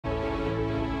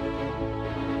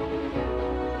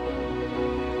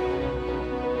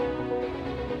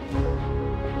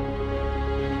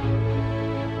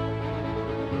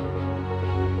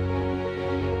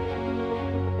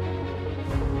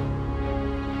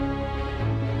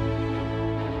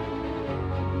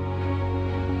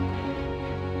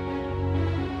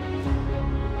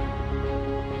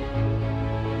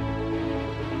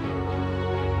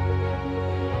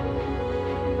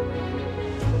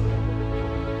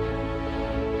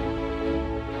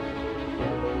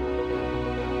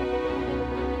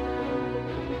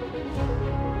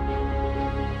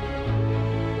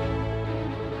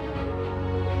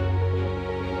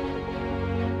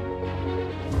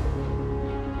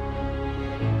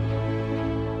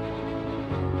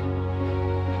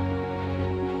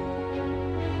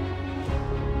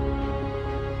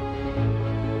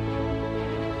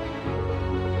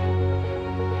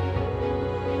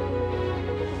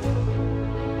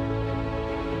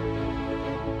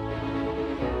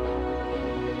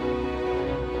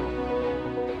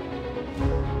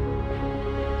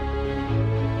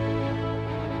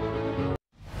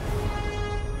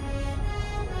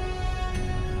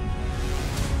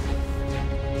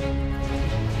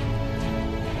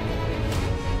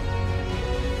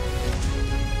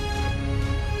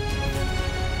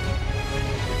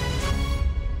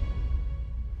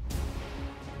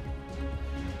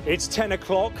It's 10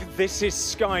 o'clock. This is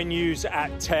Sky News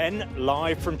at 10,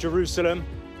 live from Jerusalem.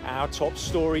 Our top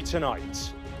story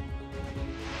tonight.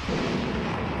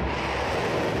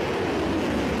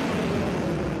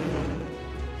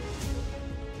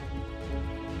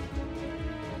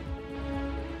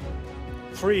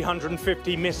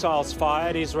 "350 missiles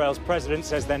fired." Israel's president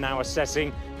says they're now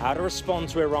assessing how to respond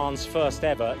to Iran's first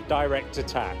ever direct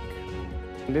attack.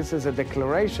 This is a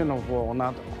declaration of war,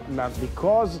 not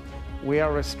because we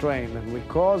are restrained and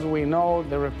because we know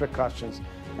the repercussions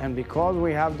and because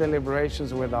we have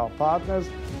deliberations with our partners.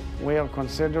 We are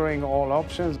considering all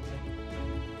options.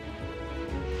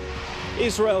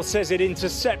 Israel says it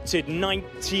intercepted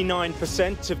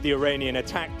 99% of the Iranian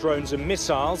attack drones and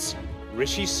missiles.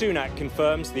 Rishi Sunak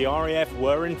confirms the RAF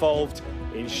were involved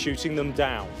in shooting them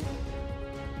down.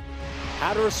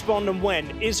 How to respond and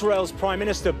when. Israel's Prime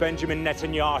Minister Benjamin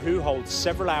Netanyahu holds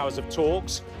several hours of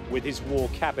talks with his war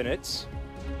cabinet.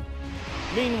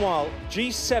 Meanwhile,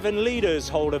 G7 leaders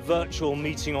hold a virtual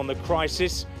meeting on the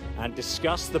crisis and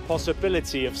discuss the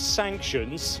possibility of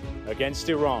sanctions against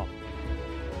Iran.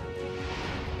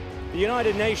 The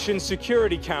United Nations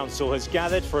Security Council has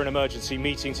gathered for an emergency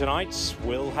meeting tonight.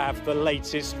 We'll have the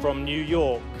latest from New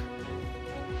York.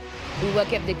 We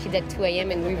woke up the kids at 2 a.m.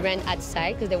 and we ran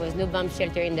outside because there was no bomb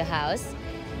shelter in the house.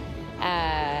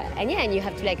 And you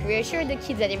have to reassure the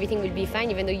kids that everything will be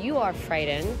fine, even though you are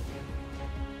frightened.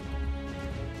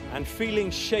 And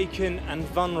feeling shaken and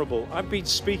vulnerable. I've been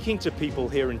speaking to people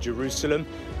here in Jerusalem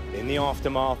in the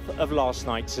aftermath of last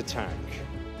night's attack.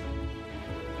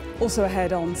 Also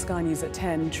ahead on Sky News at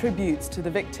 10, tributes to the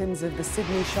victims of the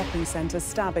Sydney shopping centre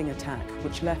stabbing attack,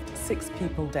 which left 6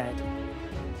 people dead.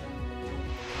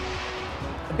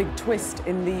 A big twist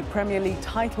in the Premier League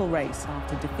title race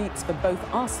after defeats for both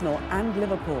Arsenal and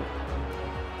Liverpool.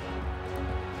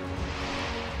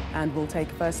 And we'll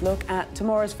take a first look at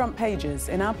tomorrow's front pages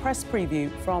in our press preview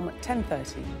from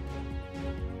 10:30.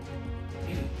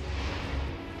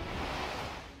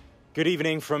 Good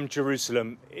evening from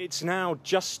Jerusalem. It's now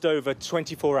just over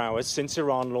 24 hours since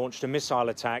Iran launched a missile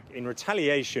attack in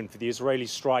retaliation for the Israeli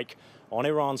strike on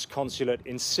Iran's consulate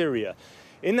in Syria.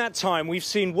 In that time, we've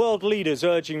seen world leaders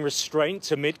urging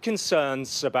restraint amid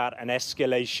concerns about an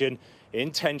escalation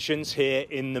in tensions here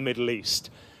in the Middle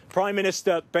East. Prime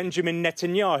Minister Benjamin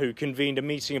Netanyahu convened a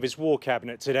meeting of his war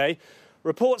cabinet today.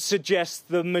 Reports suggest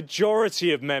the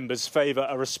majority of members favour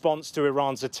a response to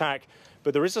Iran's attack,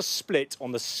 but there is a split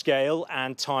on the scale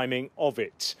and timing of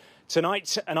it.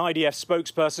 Tonight, an IDF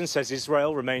spokesperson says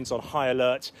Israel remains on high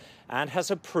alert and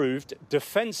has approved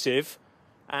defensive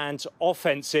and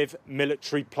offensive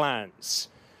military plans.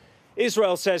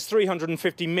 Israel says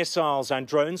 350 missiles and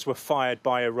drones were fired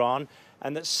by Iran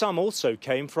and that some also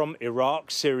came from Iraq,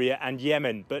 Syria and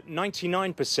Yemen, but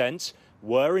 99%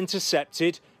 were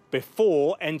intercepted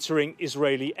before entering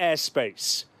Israeli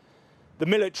airspace. The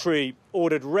military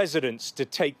ordered residents to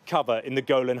take cover in the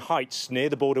Golan Heights near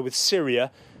the border with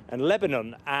Syria and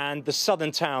Lebanon and the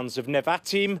southern towns of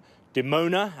Nevatim,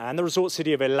 Dimona and the resort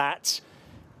city of Eilat.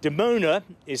 Dimona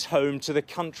is home to the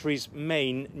country's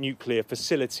main nuclear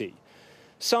facility.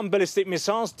 Some ballistic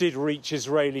missiles did reach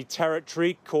Israeli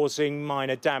territory, causing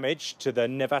minor damage to the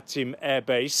Nevatim air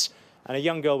base, and a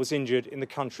young girl was injured in the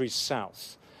country's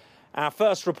south. Our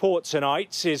first report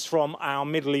tonight is from our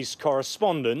Middle East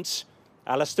correspondent,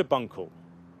 Alistair Bunkle.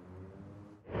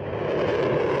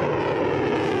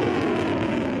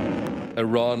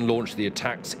 Iran launched the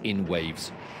attacks in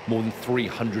waves. More than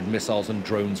 300 missiles and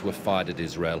drones were fired at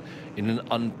Israel in an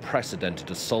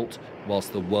unprecedented assault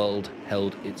whilst the world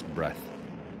held its breath.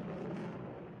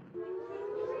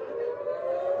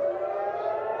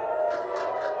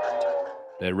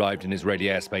 They arrived in Israeli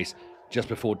airspace just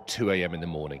before 2 a.m. in the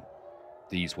morning.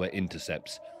 These were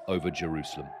intercepts over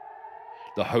Jerusalem.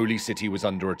 The holy city was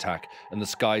under attack and the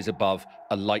skies above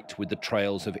alight with the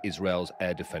trails of Israel's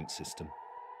air defense system.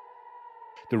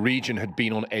 The region had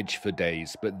been on edge for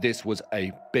days, but this was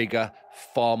a bigger,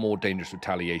 far more dangerous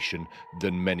retaliation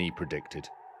than many predicted.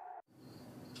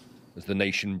 As the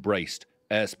nation braced,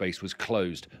 airspace was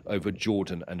closed over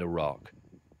Jordan and Iraq.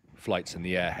 Flights in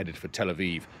the air headed for Tel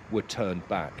Aviv were turned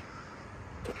back.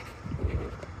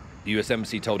 The US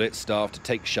Embassy told its staff to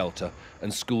take shelter,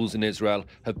 and schools in Israel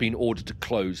have been ordered to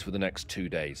close for the next 2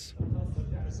 days.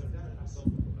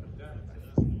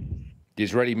 The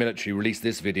Israeli military released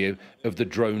this video of the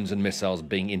drones and missiles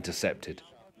being intercepted.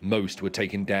 Most were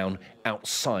taken down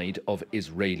outside of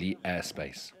Israeli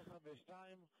airspace.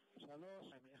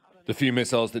 The few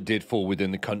missiles that did fall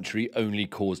within the country only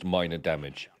caused minor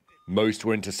damage. Most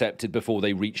were intercepted before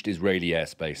they reached Israeli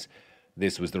airspace.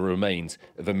 This was the remains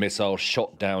of a missile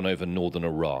shot down over northern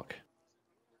Iraq.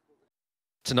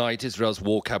 Tonight, Israel's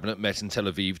war cabinet met in Tel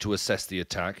Aviv to assess the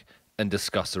attack and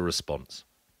discuss a response.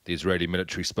 The Israeli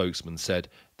military spokesman said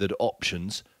that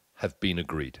options have been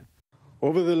agreed.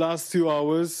 Over the last few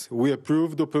hours, we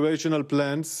approved operational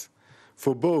plans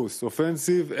for both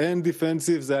offensive and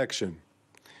defensive action.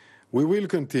 We will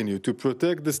continue to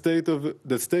protect the state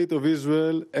of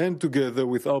Israel, and together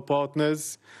with our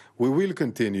partners, we will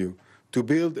continue to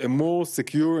build a more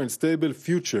secure and stable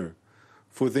future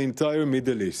for the entire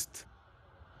Middle East.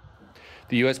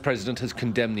 The US president has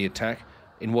condemned the attack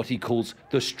in what he calls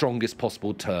the strongest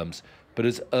possible terms, but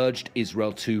has urged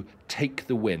Israel to take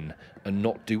the win and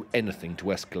not do anything to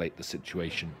escalate the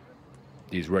situation.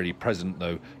 The Israeli president,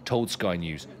 though, told Sky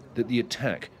News that the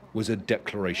attack was a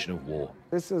declaration of war.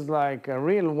 This is like a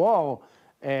real war.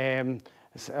 I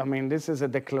mean, this is a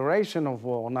declaration of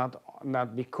war,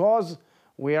 not because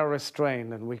we are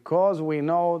restrained and because we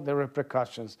know the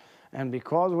repercussions and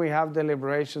because we have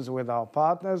deliberations with our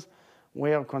partners.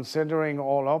 We are considering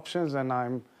all options, and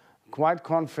I'm quite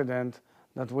confident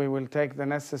that we will take the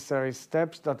necessary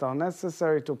steps that are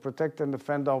necessary to protect and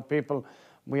defend our people.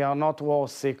 We are not war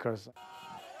seekers.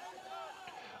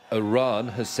 Iran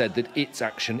has said that its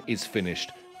action is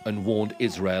finished and warned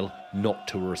Israel not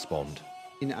to respond.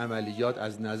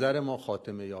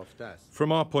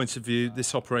 From our point of view,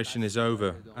 this operation is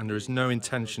over, and there is no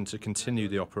intention to continue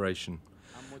the operation.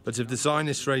 But if the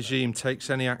Zionist regime takes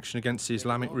any action against the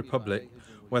Islamic Republic,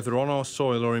 whether on our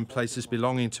soil or in places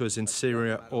belonging to us in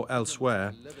Syria or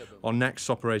elsewhere, our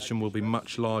next operation will be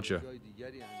much larger.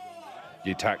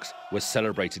 The attacks were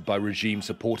celebrated by regime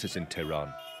supporters in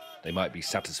Tehran. They might be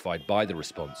satisfied by the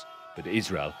response, but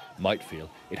Israel might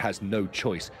feel it has no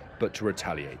choice but to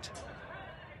retaliate.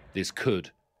 This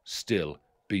could still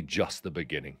be just the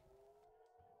beginning.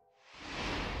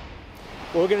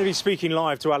 Well, we're going to be speaking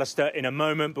live to Alistair in a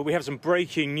moment, but we have some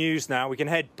breaking news now. We can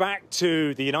head back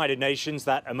to the United Nations,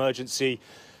 that emergency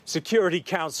Security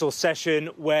Council session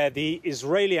where the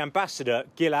Israeli ambassador,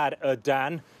 Gilad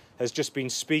Erdan, has just been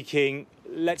speaking.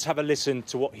 Let's have a listen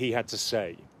to what he had to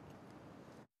say.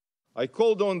 I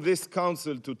called on this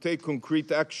council to take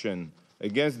concrete action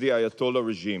against the Ayatollah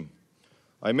regime.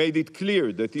 I made it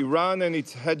clear that Iran and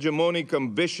its hegemonic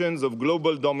ambitions of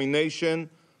global domination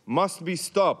must be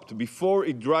stopped before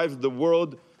it drives the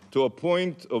world to a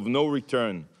point of no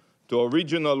return, to a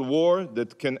regional war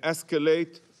that can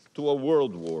escalate to a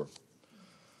world war.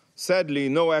 Sadly,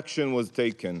 no action was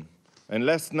taken, and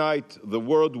last night the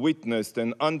world witnessed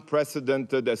an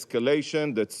unprecedented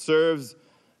escalation that serves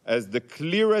as the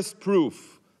clearest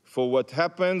proof for what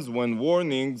happens when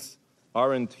warnings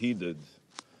aren't heeded.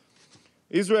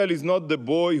 Israel is not the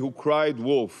boy who cried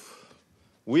wolf.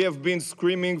 We have been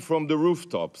screaming from the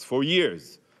rooftops for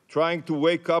years, trying to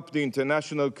wake up the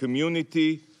international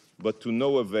community, but to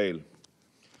no avail.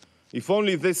 If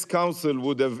only this council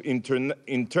would have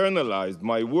internalized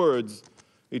my words,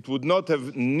 it would not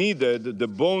have needed the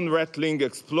bone-rattling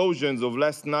explosions of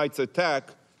last night's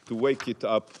attack to wake it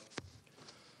up.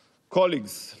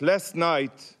 Colleagues, last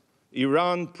night,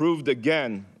 Iran proved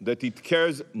again that it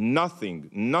cares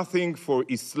nothing for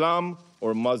Islam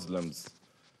or Muslims.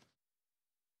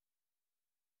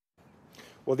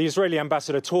 Well, the Israeli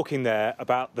ambassador talking there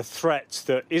about the threat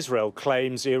that Israel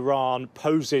claims Iran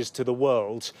poses to the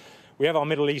world. We have our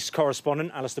Middle East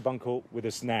correspondent, Alistair Bunkle, with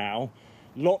us now.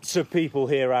 Lots of people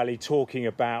here, Ali, talking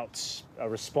about a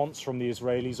response from the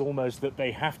Israelis, almost that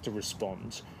they have to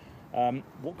respond.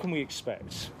 What can we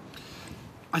expect?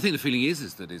 I think the feeling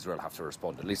is that Israel have to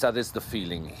respond. At least that is the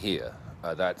feeling here.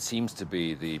 That seems to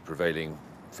be the prevailing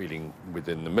feeling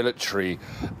within the military,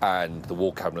 and the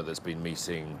war cabinet that's been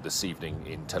meeting this evening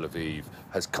in Tel Aviv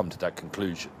has come to that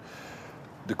conclusion.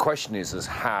 The question is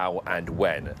how and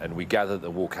when, and we gather that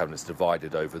the war cabinet is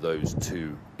divided over those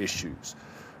two issues.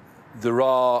 There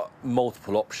are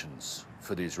multiple options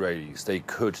for the Israelis. They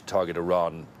could target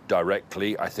Iran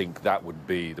directly. I think that would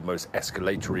be the most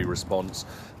escalatory response.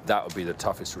 That would be the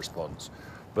toughest response.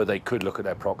 But they could look at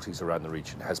their proxies around the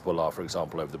region, Hezbollah, for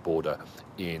example, over the border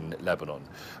in Lebanon.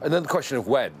 And then the question of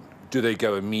when. Do they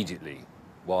go immediately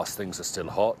whilst things are still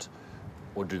hot,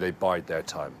 or do they bide their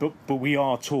time? But we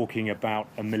are talking about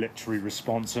a military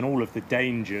response and all of the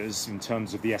dangers in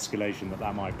terms of the escalation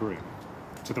that might bring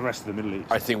to the rest of the Middle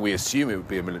East. I think we assume it would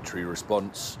be a military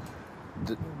response.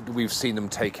 We've seen them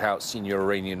take out senior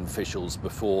Iranian officials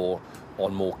before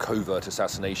on more covert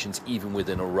assassinations, even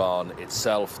within Iran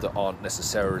itself, that aren't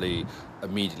necessarily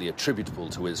immediately attributable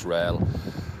to Israel.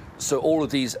 So all of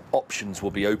these options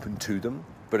will be open to them,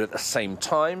 but at the same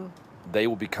time, they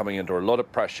will be coming under a lot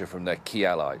of pressure from their key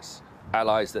allies,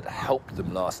 allies that helped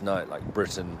them last night, like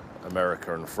Britain,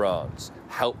 America and France,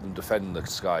 helped them defend the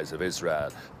skies of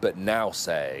Israel, but now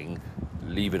saying,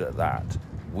 leave it at that.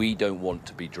 We don't want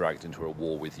to be dragged into a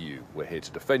war with you. We're here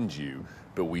to defend you,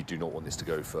 but we do not want this to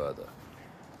go further.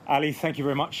 Ali, thank you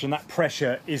very much. And that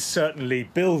pressure is certainly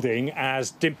building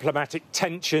as diplomatic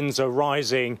tensions are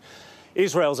rising.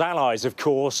 Israel's allies, of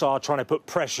course, are trying to put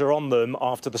pressure on them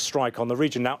after the strike on the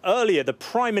region. Now, earlier, the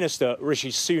Prime Minister,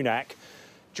 Rishi Sunak,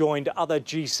 joined other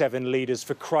G7 leaders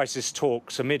for crisis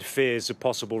talks amid fears of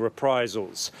possible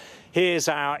reprisals. Here's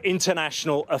our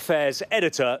international affairs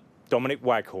editor, Dominic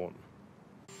Waghorn.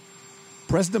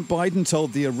 President Biden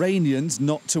told the Iranians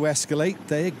not to escalate.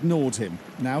 They ignored him.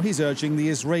 Now he's urging the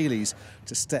Israelis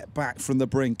to step back from the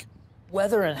brink.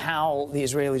 Whether and how the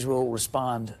Israelis will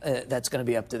respond, that's going to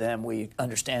be up to them. We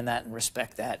understand that and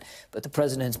respect that. But the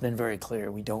president's been very clear.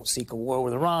 We don't seek a war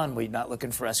with Iran. We're not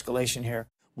looking for escalation here.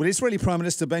 Will Israeli Prime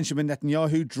Minister Benjamin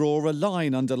Netanyahu draw a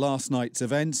line under last night's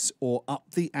events or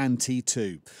up the ante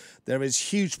too? There is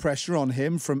huge pressure on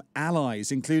him from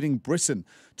allies, including Britain,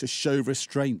 to show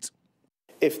restraint.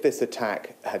 If this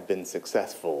attack had been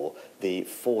successful, the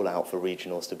fallout for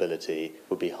regional stability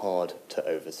would be hard to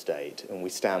overstate. And we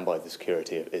stand by the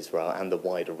security of Israel and the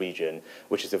wider region,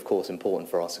 which is, of course, important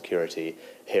for our security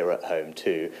here at home,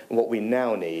 too. And what we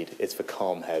now need is for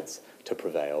calm heads to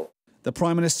prevail. The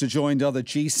Prime Minister joined other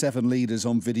G7 leaders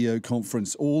on video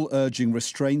conference, all urging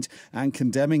restraint and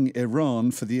condemning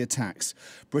Iran for the attacks.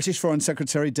 British Foreign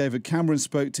Secretary David Cameron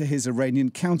spoke to his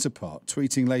Iranian counterpart,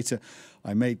 tweeting later,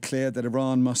 "I made clear that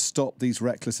Iran must stop these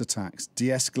reckless attacks,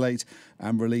 de-escalate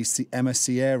and release the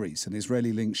MSC Ares, an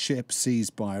Israeli-linked ship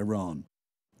seized by Iran."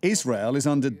 Israel is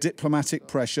under diplomatic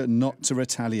pressure not to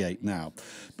retaliate now.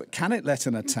 But can it let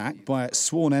an attack by its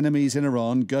sworn enemies in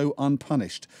Iran go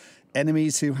unpunished?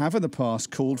 Enemies who have in the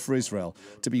past called for Israel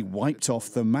to be wiped off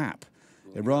the map.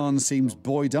 Iran seems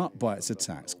buoyed up by its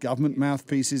attacks, government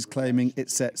mouthpieces claiming it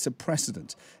sets a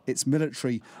precedent. Its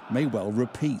military may well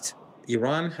repeat.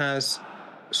 Iran has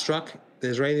struck the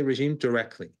Israeli regime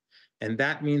directly. And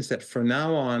that means that from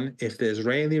now on, if the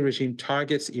Israeli regime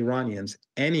targets Iranians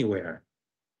anywhere,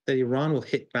 that Iran will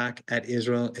hit back at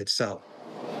Israel itself.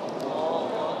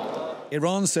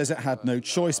 Iran says it had no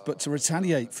choice but to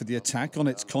retaliate for the attack on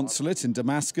its consulate in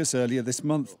Damascus earlier this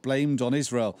month, blamed on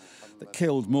Israel, that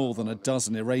killed more than a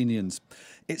dozen Iranians.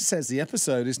 It says the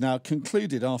episode is now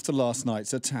concluded after last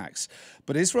night's attacks.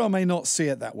 But Israel may not see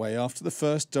it that way after the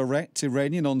first direct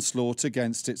Iranian onslaught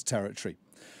against its territory.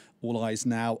 All eyes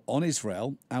now on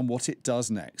Israel and what it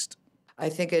does next. I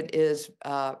think it is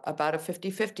about a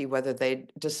 50-50 whether they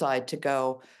decide to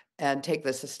go and take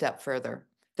this a step further.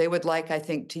 They would like, I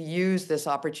think, to use this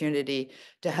opportunity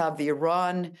to have the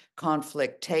Iran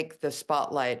conflict take the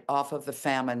spotlight off of the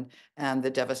famine and the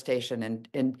devastation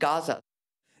in Gaza.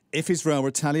 If Israel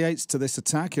retaliates to this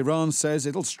attack, Iran says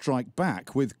it'll strike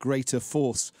back with greater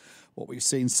force. What we've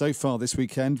seen so far this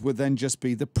weekend would then just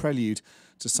be the prelude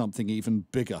to something even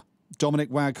bigger. Dominic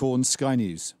Waghorn, Sky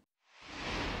News.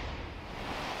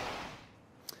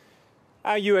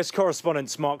 Our US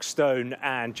correspondents Mark Stone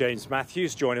and James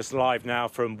Matthews join us live now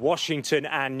from Washington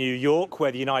and New York,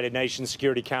 where the United Nations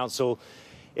Security Council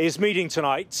is meeting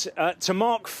tonight. To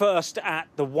Mark first at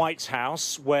the White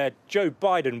House, where Joe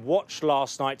Biden watched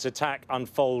last night's attack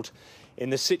unfold in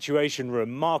the Situation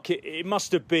Room. Mark, it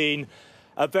must have been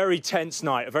a very tense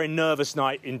night, a very nervous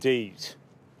night indeed.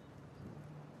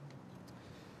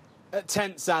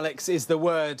 Tense, Alex, is the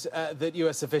word that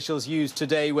US officials used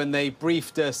today when they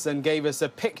briefed us and gave us a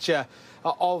picture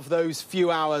of those few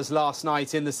hours last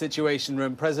night in the Situation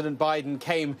Room. President Biden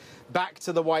came back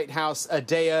to the White House a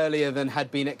day earlier than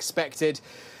had been expected.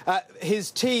 He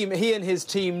and his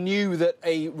team knew that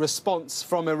a response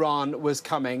from Iran was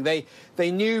coming.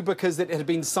 They knew because it had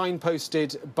been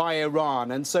signposted by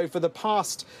Iran. And so for the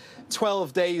past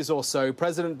 12 days or so,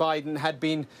 President Biden had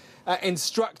been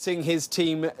instructing his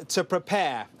team to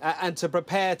prepare and to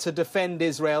prepare to defend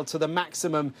Israel to the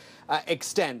maximum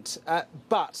extent.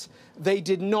 But they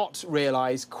did not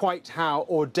realise quite how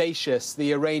audacious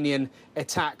the Iranian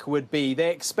attack would be.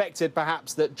 They expected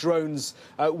perhaps that drones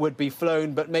would be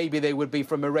flown, but maybe they would be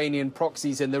from Iranian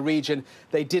proxies in the region.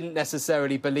 They didn't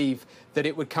necessarily believe that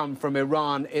it would come from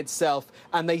Iran itself,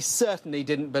 and they certainly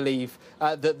didn't believe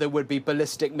that there would be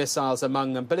ballistic missiles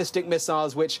among them. Ballistic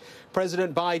missiles which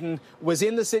President Biden Blinken was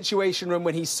in the Situation Room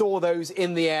when he saw those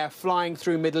in the air flying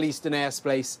through Middle Eastern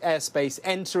airspace,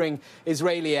 entering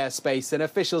Israeli airspace. And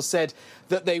officials said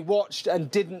that they watched and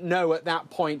didn't know at that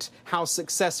point how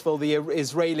successful the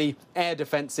Israeli air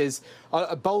defences,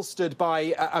 bolstered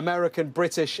by American,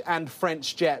 British and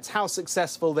French jets, how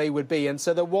successful they would be. And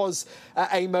so there was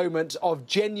a moment of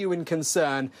genuine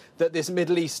concern that this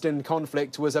Middle Eastern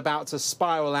conflict was about to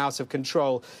spiral out of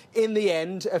control. In the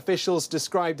end, officials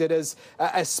described it as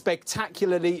a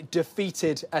spectacularly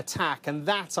defeated attack. And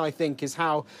that, I think, is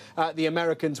how the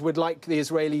Americans would like the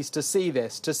Israelis to see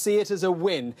this, to see it as a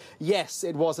win. Yes,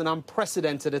 it was an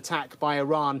unprecedented attack by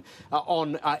Iran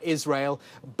on Israel,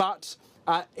 but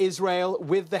Israel,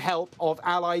 with the help of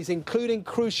allies, including,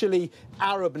 crucially,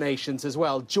 Arab nations as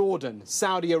well, Jordan,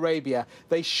 Saudi Arabia,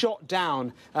 they shot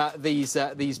down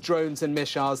these drones and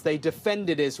missiles. They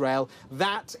defended Israel.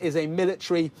 That is a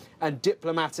military and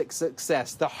diplomatic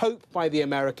success. The hope by the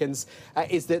Americans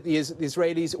is that the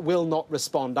Israelis will not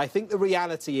respond. I think the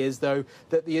reality is, though,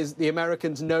 that the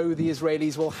Americans know the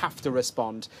Israelis will have to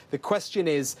respond. The question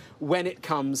is when it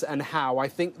comes and how. I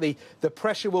think the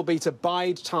pressure will be to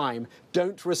bide time.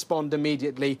 Don't respond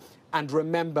immediately. And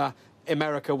remember,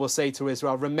 America will say to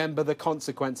Israel, remember the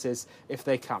consequences if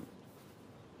they come.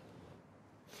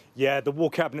 Yeah, the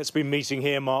War Cabinet's been meeting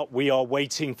here, Mark. We are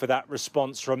waiting for that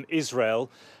response from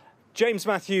Israel. James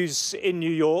Matthews in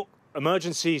New York,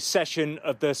 emergency session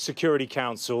of the Security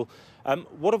Council.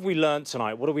 What have we learned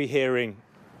tonight? What are we hearing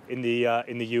in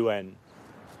the UN?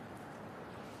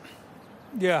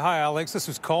 Yeah, hi, Alex. This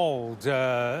was called,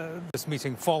 this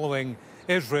meeting following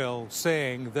Israel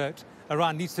saying that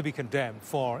Iran needs to be condemned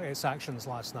for its actions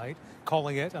last night,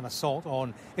 calling it an assault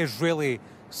on Israeli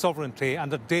sovereignty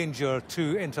and a danger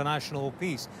to international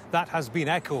peace. That has been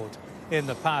echoed in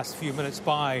the past few minutes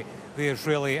by the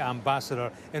Israeli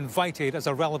ambassador, invited as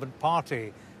a relevant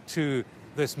party to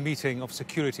this meeting of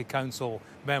Security Council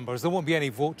members. There won't be any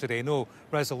vote today, no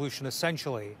resolution.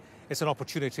 Essentially, it's an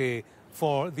opportunity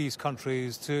for these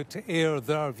countries to air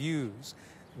their views.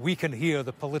 We can hear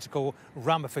the political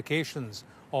ramifications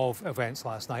of events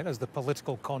last night as the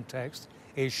political context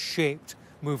is shaped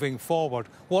moving forward.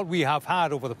 What we have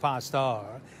had over the past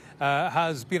hour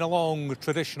has been along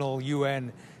traditional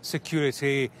UN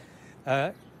security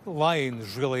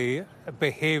lines, really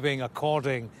behaving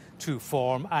according to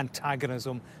form,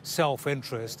 antagonism,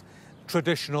 self-interest,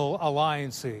 traditional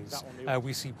alliances.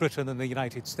 We see Britain and the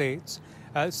United States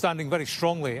standing very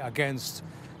strongly against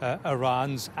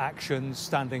Iran's actions,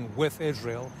 standing with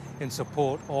Israel in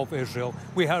support of Israel.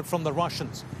 We heard from the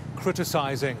Russians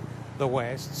criticising the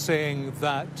West, saying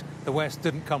that the West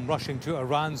didn't come rushing to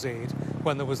Iran's aid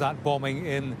when there was that bombing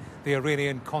in the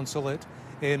Iranian consulate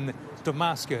in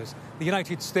Damascus. The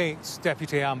United States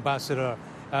Deputy Ambassador,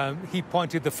 he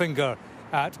pointed the finger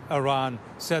at Iran,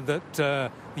 said that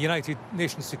the United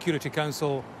Nations Security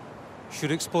Council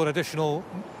should explore additional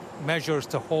measures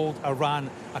to hold Iran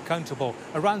accountable.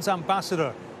 Iran's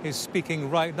ambassador is speaking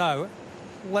right now.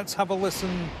 Let's have a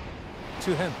listen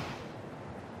to him.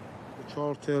 The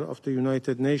Charter of the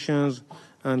United Nations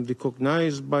and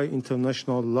recognized by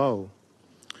international law.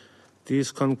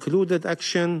 This concluded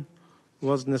action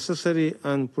was necessary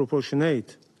and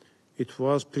proportionate. It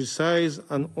was precise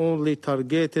and only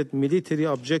targeted military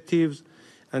objectives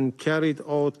and carried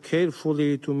out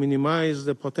carefully to minimize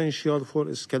the potential for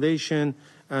escalation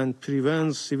and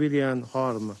prevent civilian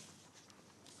harm.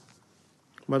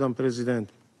 Madam President,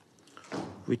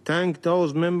 we thank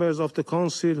those members of the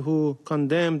Council who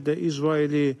condemned the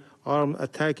Israeli armed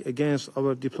attack against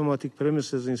our diplomatic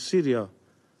premises in Syria.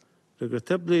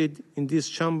 Regrettably, in this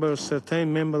chamber,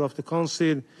 certain members of the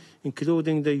Council,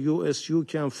 including the US,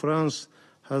 UK and France,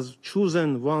 has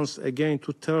chosen once again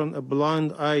to turn a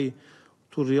blind eye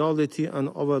to reality and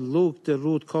overlook the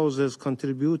root causes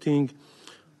contributing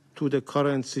to the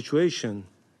current situation.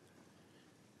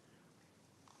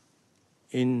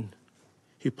 In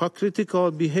hypocritical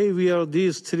behavior,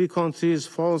 these three countries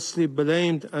falsely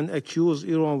blamed and accused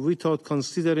Iran without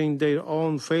considering their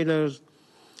own failures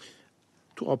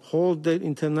to uphold their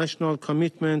international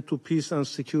commitment to peace and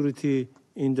security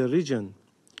in the region.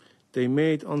 They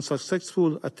made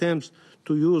unsuccessful attempts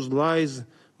to use lies,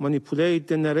 manipulate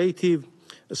the narrative,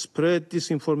 spread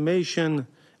disinformation,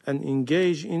 and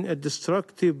engage in a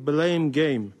destructive blame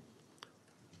game.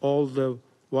 All the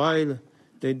while,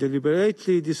 they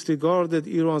deliberately disregarded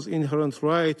Iran's inherent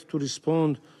right to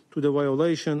respond to the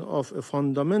violation of a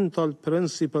fundamental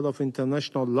principle of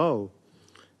international law,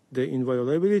 the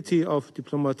inviolability of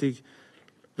diplomatic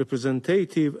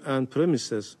representative and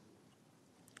premises.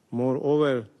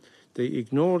 Moreover, They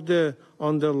ignore the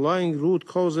underlying root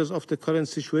causes of the current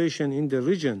situation in the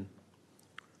region.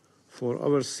 For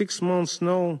over 6 months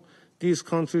now, these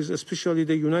countries, especially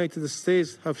the United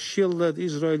States, have shielded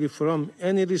Israel from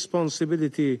any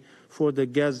responsibility for the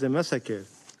Gaza massacre,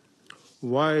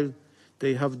 while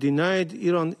they have denied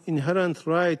Iran inherent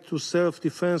right to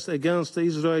self-defense against the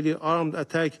Israeli armed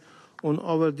attack on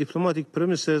our diplomatic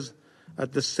premises.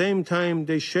 At the same time,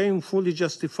 they shamefully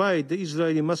justified the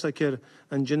Israeli massacre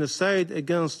and genocide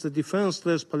against the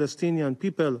defenseless Palestinian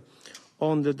people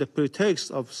under the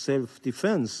pretext of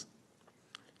self-defense.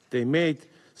 They made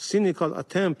cynical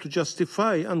attempt to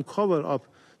justify and cover up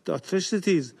the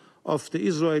atrocities of the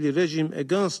Israeli regime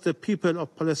against the people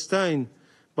of Palestine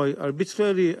by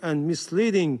arbitrary and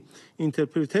misleading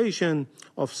interpretation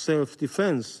of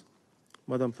self-defense.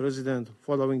 Madam President,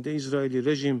 following the Israeli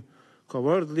regime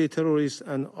cowardly terrorist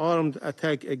and armed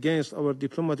attack against our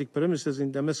diplomatic premises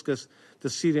in Damascus, the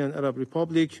Syrian Arab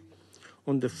Republic,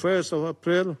 on the 1st of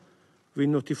April, we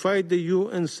notified the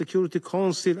UN Security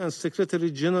Council and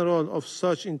Secretary General of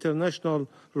such international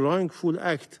wrongful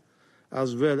act,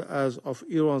 as well as of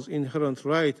Iran's inherent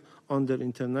right under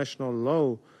international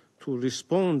law to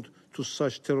respond to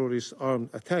such terrorist armed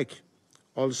attack.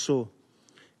 Also,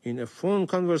 in a phone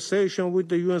conversation with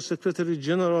the UN Secretary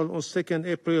General on 2nd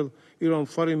April, Iran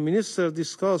Foreign Minister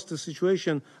discussed the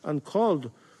situation and called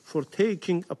for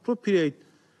taking appropriate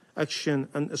action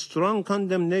and a strong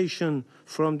condemnation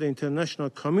from the international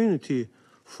community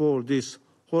for this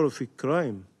horrific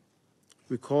crime.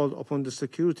 We called upon the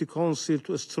Security Council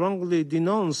to strongly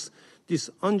denounce this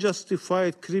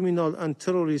unjustified criminal and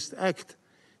terrorist act,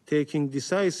 taking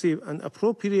decisive and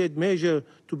appropriate measure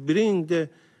to bring the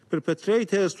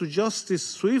perpetrators to justice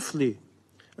swiftly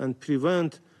and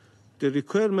prevent the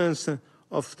requirements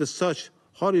of such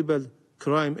horrible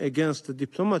crime against the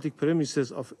diplomatic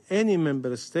premises of any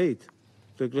member state.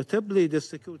 Regrettably, the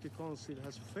Security Council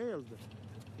has failed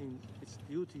in its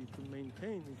duty to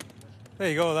maintain international... There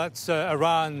you go, that's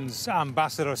Iran's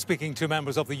ambassador speaking to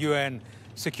members of the UN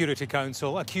Security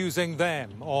Council, accusing them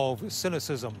of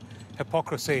cynicism,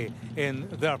 hypocrisy in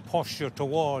their posture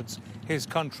towards his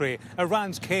country.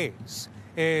 Iran's case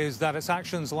is that its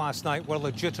actions last night were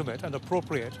legitimate and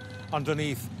appropriate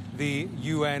underneath the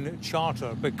UN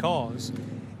Charter because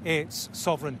its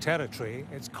sovereign territory,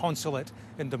 its consulate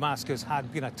in Damascus,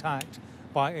 had been attacked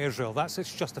by Israel. That's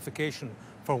its justification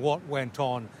for what went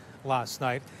on last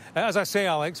night. As I say,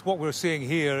 Alex, what we're seeing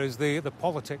here is the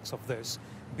politics of this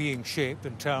being shaped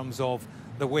in terms of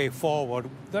the way forward.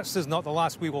 This is not the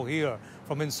last we will hear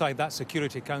from inside that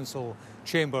Security Council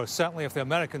chamber. Certainly if the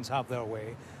Americans have their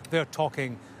way, they're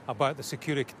talking about the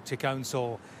Security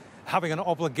Council having an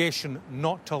obligation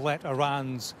not to let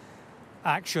Iran's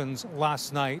actions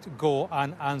last night go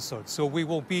unanswered. So we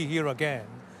will be here again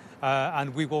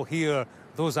and we will hear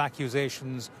those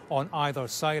accusations on either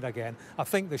side again. I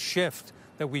think the shift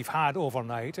that we've had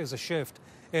overnight is a shift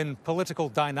in political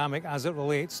dynamic as it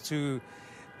relates to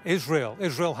Israel.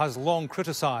 Israel has long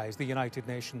criticised the United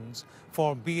Nations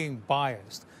for being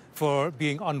biased, for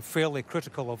being unfairly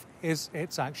critical of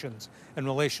its actions in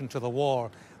relation to the war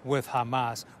with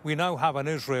Hamas. We now have an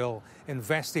Israel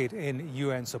invested in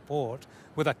UN support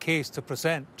with a case to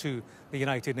present to the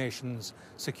United Nations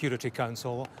Security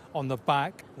Council on the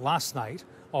back last night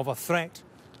of a threat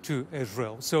to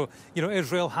Israel. So,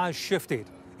 Israel has shifted.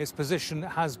 Its position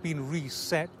has been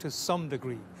reset to some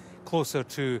degree, closer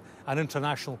to an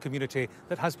international community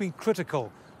that has been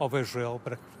critical of Israel,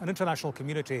 but an international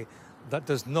community that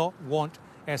does not want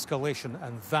escalation,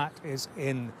 and that is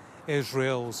in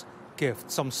Israel's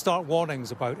gift. Some stark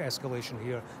warnings about escalation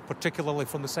here, particularly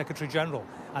from the Secretary-General,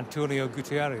 Antonio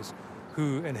Guterres,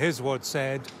 who, in his words,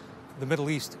 said the Middle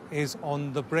East is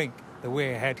on the brink. The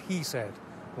way ahead, he said,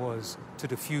 was to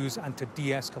defuse and to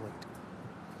de-escalate.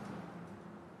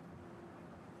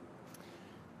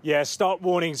 Yeah, stark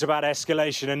warnings about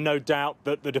escalation, and no doubt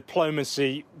that the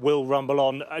diplomacy will rumble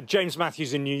on. James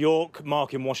Matthews in New York,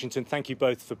 Mark in Washington, thank you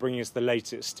both for bringing us the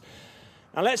latest.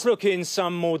 Now let's look in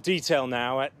some more detail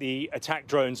now at the attack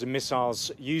drones and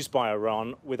missiles used by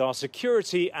Iran with our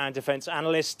security and defence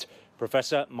analyst,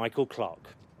 Professor Michael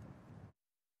Clark.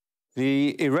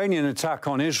 The Iranian attack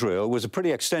on Israel was a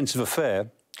pretty extensive affair.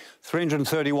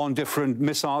 331 different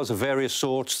missiles of various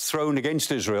sorts thrown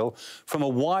against Israel from a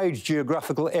wide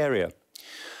geographical area.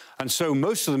 And so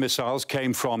most of the missiles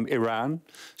came from Iran,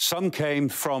 some came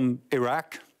from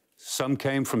Iraq, some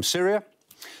came from Syria,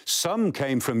 some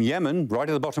came from Yemen, right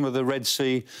at the bottom of the Red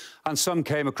Sea, and some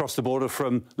came across the border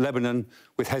from Lebanon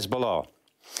with Hezbollah.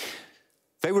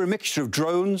 They were a mixture of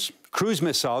drones, cruise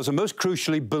missiles, and most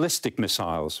crucially, ballistic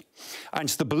missiles. And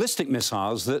it's the ballistic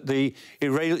missiles that the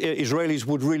Israelis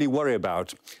would really worry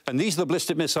about. And these are the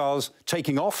ballistic missiles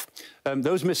taking off.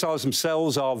 Those missiles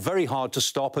themselves are very hard to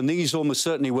stop, and these almost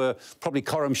certainly were probably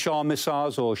Khorram Shah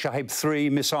missiles or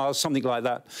Shahab-3 missiles, something like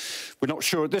that. We're not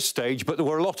sure at this stage, but there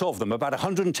were a lot of them. About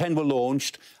 110 were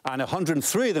launched, and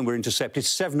 103 of them were intercepted.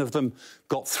 7 of them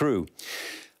got through.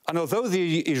 And although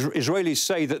the Israelis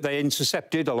say that they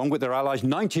intercepted, along with their allies,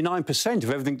 99%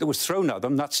 of everything that was thrown at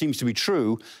them, that seems to be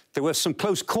true, there were some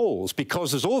close calls,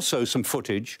 because there's also some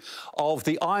footage of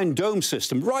the Iron Dome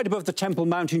system right above the Temple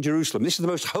Mount in Jerusalem. This is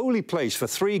the most holy place for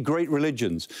 3 great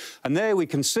religions. And there we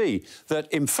can see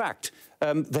that, in fact,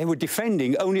 they were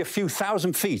defending only a few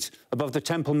thousand feet above the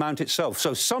Temple Mount itself.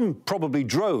 So some, probably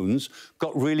drones,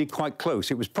 got really quite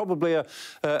close. It was probably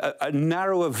a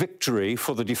narrower victory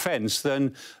for the defence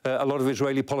than a lot of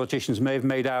Israeli politicians may have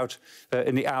made out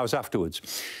in the hours afterwards.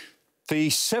 The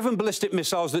 7 ballistic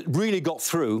missiles that really got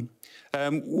through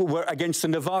were against the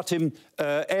Nevatim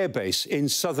air base in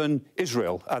southern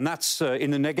Israel, and that's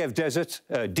in the Negev desert,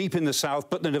 deep in the south.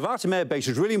 But the Nevatim air base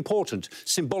is really important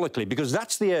symbolically, because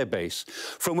that's the air base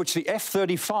from which the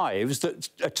F-35s that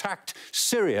attacked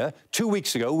Syria 2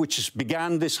 weeks ago, which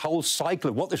began this whole cycle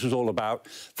of what this was all about,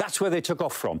 that's where they took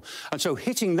off from. And so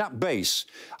hitting that base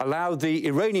allowed the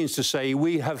Iranians to say,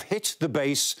 we have hit the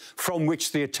base from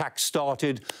which the attack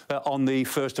started on the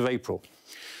 1st of April.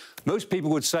 Most people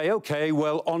would say, OK,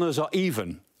 well, honours are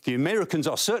even. The Americans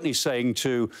are certainly saying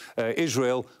to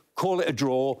Israel, call it a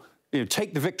draw,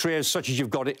 take the victory as such as you've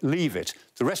got it, leave it.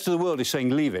 The rest of the world is saying,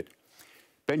 leave it.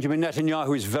 Benjamin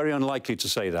Netanyahu is very unlikely to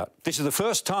say that. This is the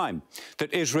first time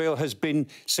that Israel has been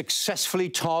successfully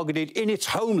targeted in its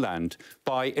homeland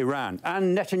by Iran.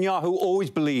 And Netanyahu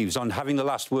always believes on having the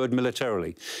last word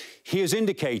militarily. He has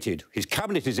indicated, his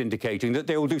cabinet is indicating, that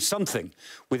they will do something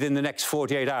within the next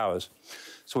 48 hours.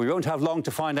 So we won't have long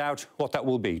to find out what that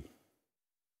will be.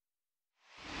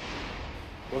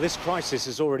 Well, this crisis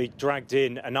has already dragged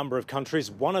in a number of countries,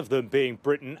 one of them being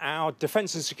Britain. Our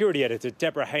Defence and Security Editor,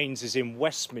 Deborah Haynes, is in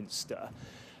Westminster.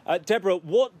 Deborah,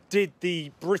 what did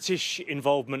the British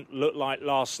involvement look like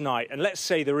last night? And let's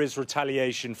say there is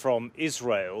retaliation from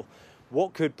Israel.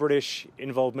 What could British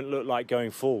involvement look like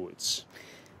going forwards?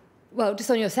 Well,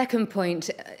 just on your second point,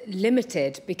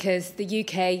 limited, because the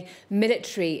UK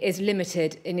military is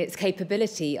limited in its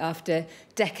capability after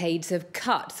decades of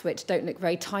cuts, which don't look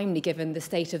very timely given the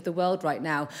state of the world right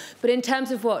now. But in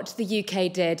terms of what the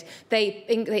UK did, they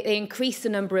increased the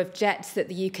number of jets that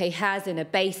the UK has in a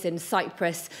base in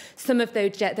Cyprus. Some of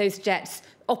those jets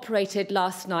operated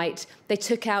last night. They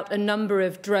took out a number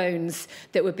of drones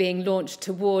that were being launched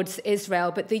towards Israel.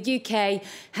 But the UK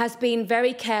has been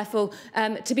very careful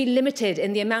to be limited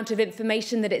in the amount of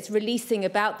information that it's releasing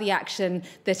about the action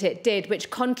that it did, which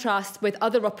contrasts with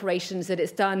other operations that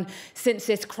it's done since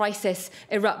this crisis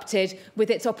erupted, with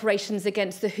its operations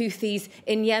against the Houthis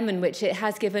in Yemen, which it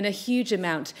has given a huge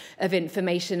amount of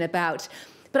information about.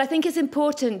 But I think it's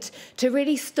important to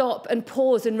really stop and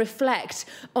pause and reflect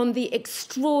on the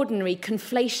extraordinary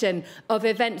conflation of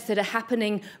events that are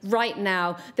happening right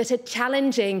now, that are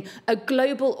challenging a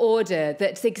global order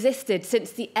that's existed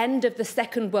since the end of the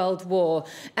Second World War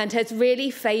and has really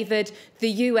favoured the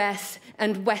US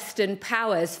and Western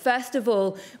powers. First of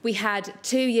all, we had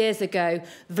 2 years ago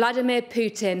Vladimir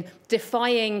Putin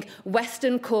defying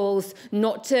Western calls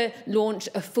not to launch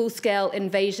a full-scale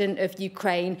invasion of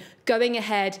Ukraine, going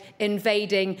ahead,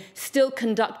 invading, still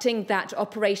conducting that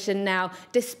operation now,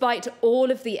 despite all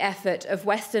of the effort of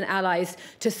Western allies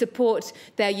to support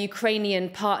their Ukrainian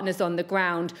partners on the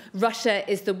ground. Russia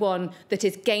is the one that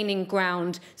is gaining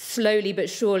ground slowly but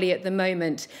surely at the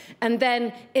moment. And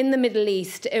then in the Middle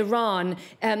East, Iran,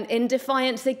 in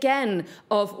defiance again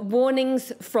of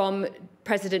warnings from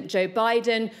President Joe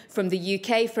Biden, from the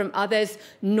UK, from others,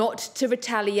 not to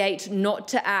retaliate, not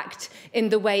to act in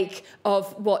the wake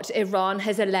of what Iran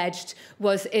has alleged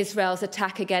was Israel's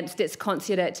attack against its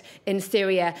consulate in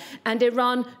Syria. And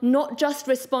Iran not just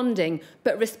responding,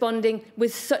 but responding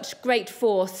with such great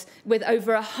force, with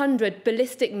over 100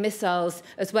 ballistic missiles,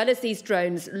 as well as these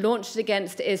drones, launched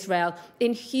against Israel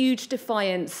in huge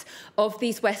defiance of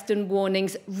these Western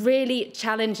warnings, really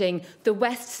challenging the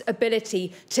West's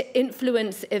ability to influence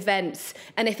events.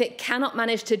 And if it cannot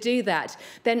manage to do that,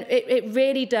 then it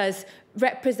really does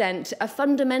represent a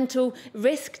fundamental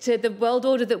risk to the world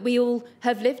order that we all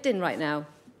have lived in right now.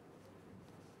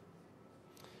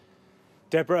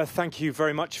 Deborah, thank you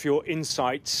very much for your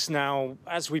insights. Now,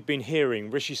 as we've been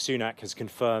hearing, Rishi Sunak has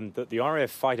confirmed that the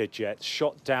RAF fighter jets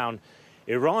shot down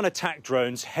Iran attack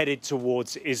drones headed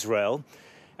towards Israel.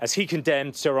 as he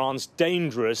condemned Tehran's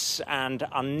dangerous and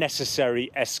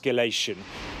unnecessary escalation.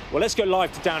 Well, let's go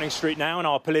live to Downing Street now, and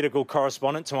our political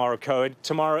correspondent, Tamara Cohen.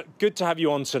 Tamara, good to have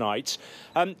you on tonight.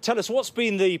 Tell us, what's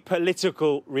been the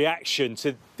political reaction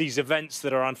to these events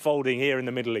that are unfolding here in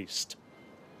the Middle East?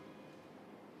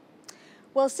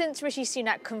 Well, since Rishi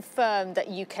Sunak confirmed that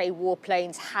UK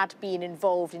warplanes had been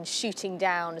involved in shooting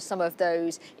down some of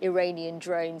those Iranian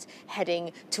drones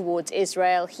heading towards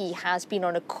Israel, he has been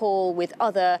on a call with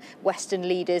other Western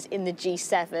leaders in the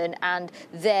G7, and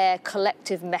their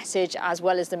collective message, as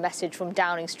well as the message from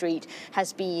Downing Street,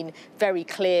 has been very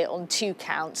clear on two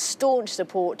counts. Staunch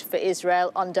support for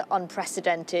Israel under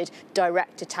unprecedented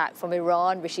direct attack from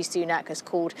Iran. Rishi Sunak has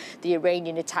called the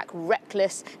Iranian attack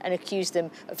reckless and accused them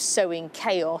of sowing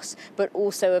chaos, but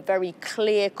also a very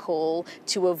clear call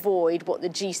to avoid what the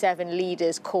G7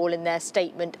 leaders call in their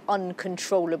statement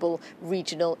uncontrollable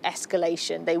regional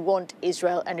escalation. They want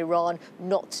Israel and Iran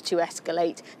not to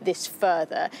escalate this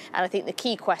further. And I think the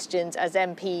key questions as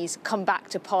MPs come back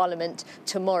to Parliament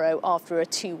tomorrow after a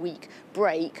 2-week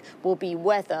break will be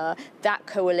whether that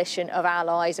coalition of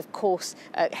allies, of course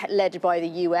led by the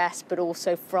US, but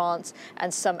also France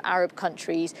and some Arab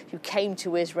countries who came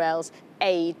to Israel's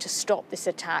aid to stop this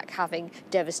attack having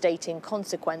devastating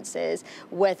consequences,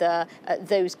 whether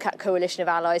those coalition of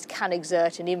allies can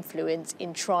exert an influence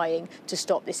in trying to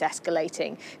stop this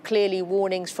escalating. Clearly,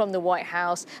 warnings from the White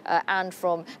House and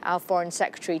from our Foreign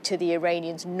Secretary to the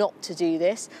Iranians not to do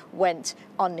this went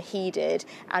unheeded,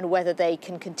 and whether they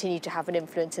can continue to have an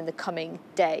influence in the coming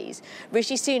days.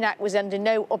 Rishi Sunak was under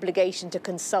no obligation to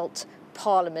consult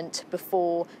Parliament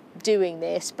before doing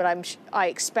this, but I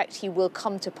expect he will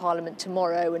come to Parliament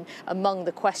tomorrow, and among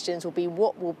the questions will be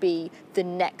what will be the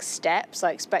next steps.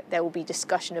 I expect there will be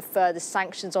discussion of further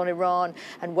sanctions on Iran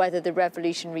and whether the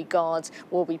Revolutionary Guards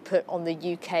will be put on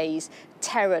the UK's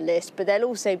terror list, but there'll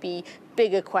also be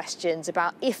bigger questions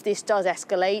about if this does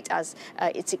escalate, as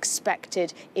it's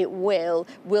expected it will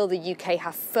the UK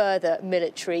have further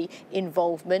military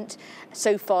involvement?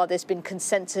 So far there's been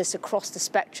consensus across the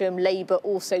spectrum, Labour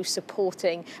also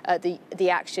supporting the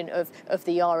action of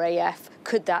the RAF.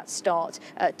 Could that start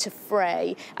to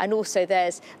fray? And also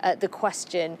there's the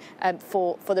question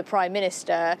for the Prime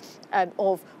Minister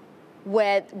of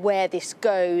where this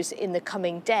goes in the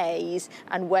coming days,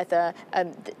 and whether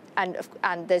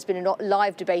and there's been a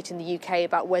live debate in the UK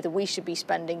about whether we should be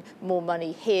spending more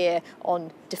money here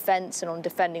on defence and on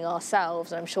defending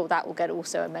ourselves, and I'm sure that will get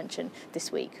also a mention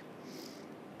this week.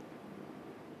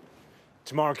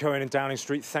 Tamara Cohen in Downing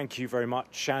Street, thank you very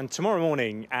much. And tomorrow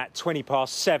morning at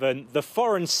 7:20, the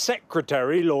Foreign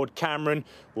Secretary, Lord Cameron,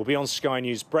 will be on Sky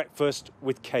News Breakfast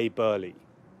with Kay Burley.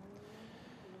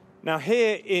 Now,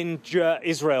 here in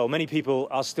Israel, many people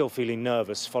are still feeling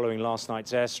nervous following last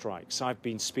night's airstrikes. I've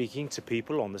been speaking to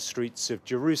people on the streets of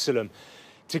Jerusalem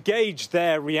to gauge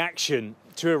their reaction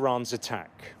to Iran's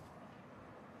attack.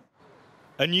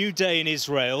 A new day in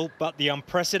Israel, but the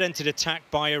unprecedented attack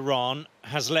by Iran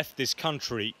has left this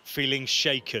country feeling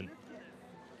shaken.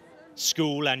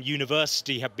 School and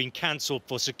university have been cancelled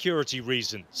for security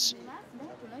reasons.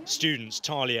 Students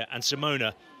Talia and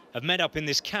Simona have met up in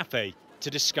this cafe to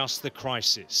discuss the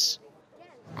crisis.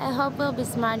 I hope we'll be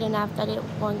smart enough that it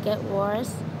won't get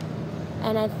worse.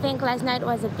 And I think last night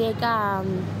was a big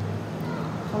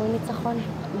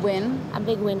win. A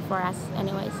big win for us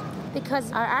anyways,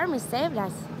 because our army saved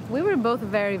us. We were both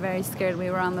very, very scared. We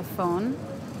were on the phone.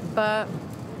 But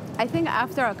I think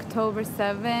after October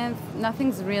 7th,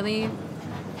 nothing's really...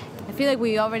 I feel like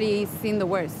we already seen the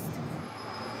worst.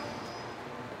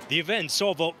 The events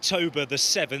of October the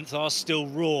 7th are still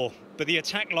raw, but the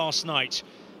attack last night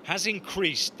has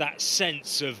increased that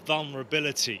sense of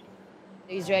vulnerability.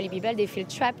 The Israeli people, they feel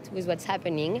trapped with what's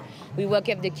happening. We woke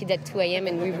up the kid at 2 a.m.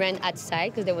 and we ran outside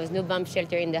because there was no bomb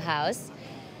shelter in the house.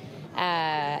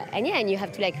 And you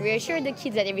have to reassure the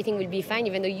kids that everything will be fine,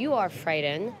 even though you are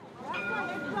frightened.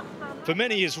 For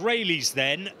many Israelis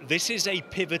then, this is a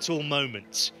pivotal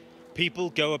moment. People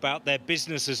go about their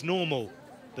business as normal,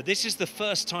 but this is the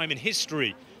first time in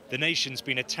history the nation's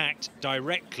been attacked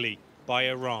directly by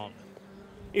Iran.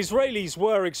 Israelis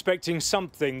were expecting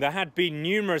something. There had been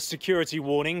numerous security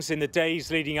warnings in the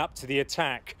days leading up to the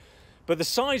attack. But the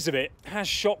size of it has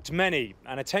shocked many,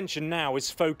 and attention now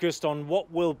is focused on what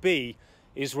will be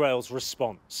Israel's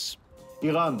response.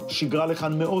 At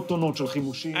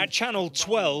Channel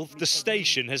 12, the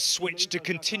station has switched to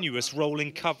continuous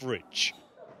rolling coverage.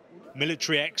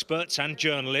 Military experts and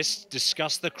journalists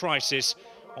discuss the crisis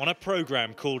on a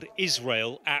programme called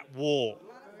Israel at War.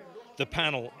 The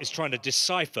panel is trying to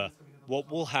decipher what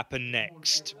will happen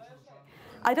next.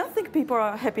 I don't think people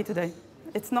are happy today.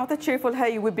 It's not a cheerful,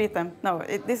 hey, we beat them. No,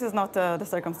 this is not the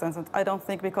circumstance, I don't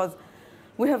think, because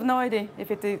we have no idea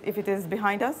if it is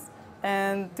behind us.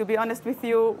 And to be honest with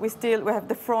you, we have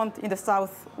the front in the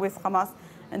south with Hamas,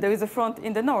 and there is a front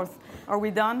in the north. Are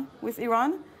we done with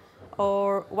Iran?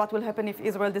 Or what will happen if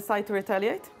Israel decides to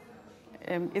retaliate?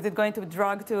 Is it going to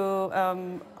drag to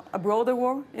a broader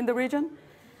war in the region?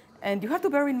 And you have to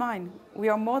bear in mind, we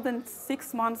are more than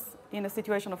 6 months in a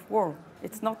situation of war.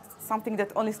 It's not something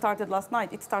that only started last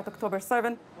night. It started October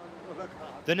 7.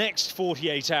 The next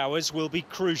 48 hours will be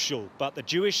crucial, but the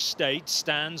Jewish state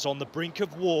stands on the brink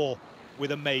of war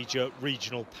with a major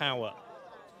regional power.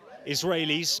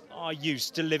 Israelis are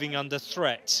used to living under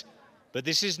threat, but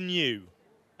this is new,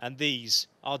 and these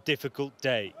are difficult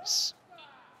days.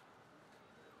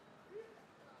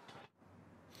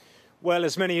 Well,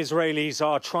 as many Israelis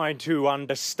are trying to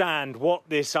understand what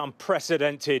this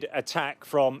unprecedented attack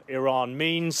from Iran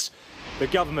means, the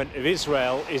government of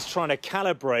Israel is trying to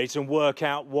calibrate and work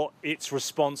out what its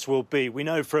response will be. We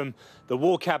know from the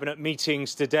War Cabinet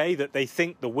meetings today that they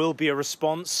think there will be a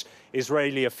response.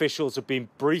 Israeli officials have been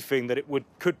briefing that it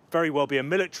could very well be a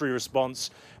military response,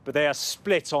 but they are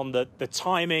split on the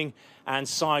timing and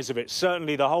size of it.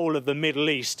 Certainly the whole of the Middle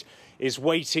East is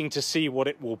waiting to see what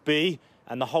it will be,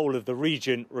 and the whole of the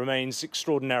region remains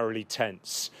extraordinarily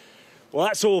tense. Well,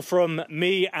 that's all from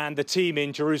me and the team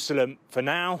in Jerusalem for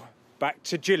now. Back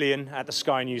to Gillian at the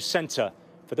Sky News Centre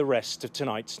for the rest of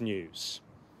tonight's news.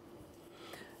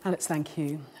 Alex, thank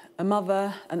you. A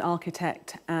mother, an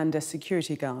architect and a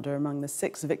security guard are among the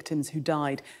 6 victims who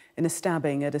died in a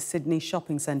stabbing at a Sydney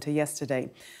shopping centre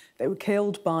yesterday. They were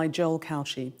killed by Joel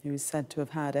Cauchy, who is said to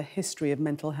have had a history of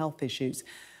mental health issues.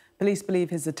 Police believe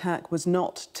his attack was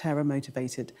not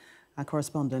terror-motivated. Our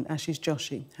correspondent, Ashish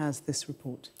Joshi, has this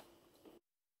report.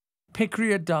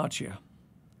 Pikria Darchia,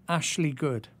 Ashley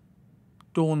Good,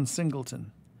 Dawn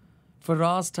Singleton,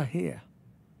 Faraz Tahir,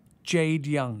 Jade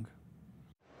Young.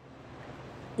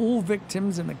 All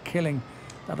victims in a killing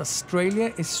that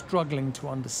Australia is struggling to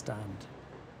understand.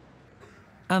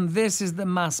 And this is the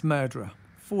mass murderer,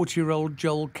 40-year-old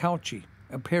Joel Cauchy,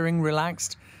 appearing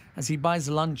relaxed as he buys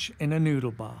lunch in a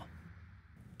noodle bar.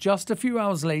 Just a few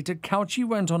hours later, Cauchy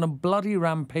went on a bloody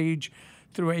rampage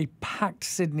through a packed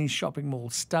Sydney shopping mall,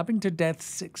 stabbing to death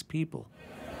 6 people.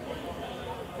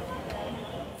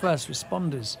 First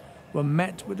responders were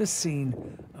met with a scene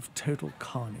of total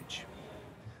carnage.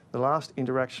 The last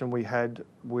interaction we had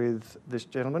with this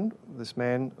gentleman, this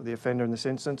man, the offender in this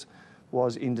instance,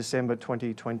 was in December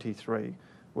 2023,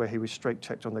 where he was street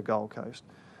checked on the Gold Coast.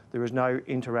 There is no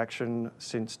interaction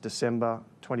since December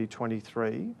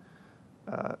 2023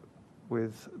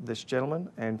 with this gentleman,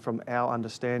 and from our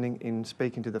understanding in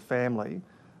speaking to the family,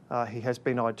 he has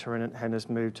been itinerant and has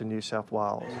moved to New South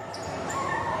Wales.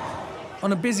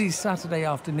 On a busy Saturday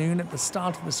afternoon at the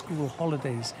start of the school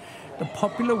holidays, the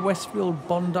popular Westfield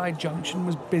Bondi Junction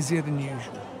was busier than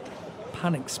usual.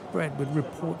 Panic spread with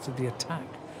reports of the attack.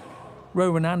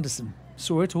 Rowan Anderson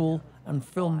saw it all and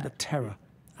filmed the terror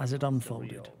as it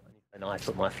unfolded. And I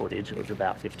took my footage. It was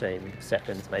about 15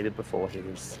 seconds maybe before he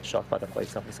was shot by the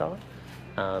police officer.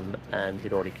 And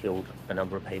he'd already killed a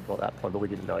number of people at that point, but we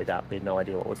didn't know that. We had no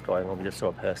idea what was going on. We just saw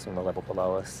a person on the level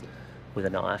below us with a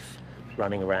knife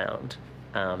running around.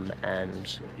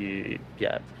 And you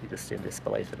just in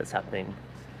disbelief that it's happening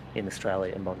in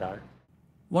Australia, in Bondi.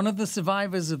 One of the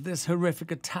survivors of this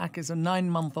horrific attack is a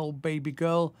 9-month-old baby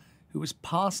girl who was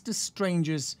passed as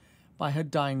strangers by her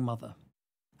dying mother.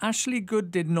 Ashley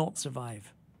Good did not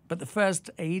survive, but the first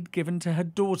aid given to her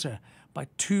daughter by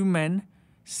 2 men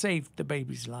saved the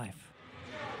baby's life.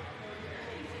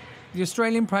 The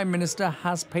Australian Prime Minister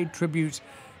has paid tribute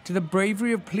to the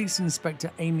bravery of Police Inspector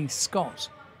Amy Scott.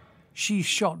 She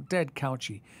shot dead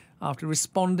Cauchy after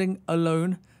responding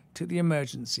alone to the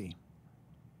emergency.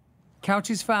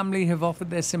 Cauchy's family have offered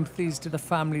their sympathies to the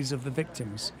families of the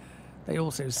victims. They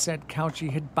also said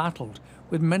Cauchy had battled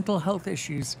with mental health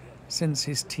issues since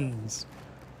his teens.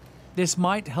 This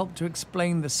might help to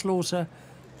explain the slaughter,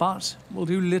 but will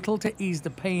do little to ease the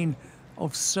pain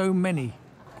of so many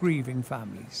grieving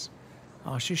families.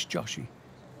 Ashish Joshi,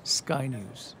 Sky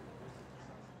News.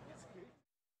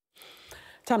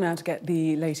 Time now to get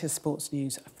the latest sports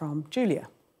news from Julia.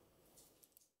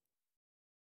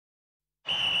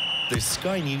 This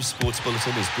Sky News Sports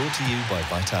Bulletin is brought to you by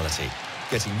Vitality.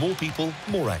 Getting more people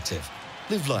more active.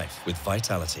 Live life with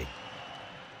Vitality.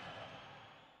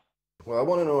 Well, I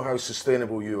want to know how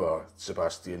sustainable you are,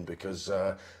 Sebastian, because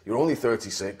you're only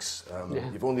 36.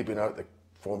 You've only been out the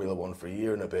Formula One for a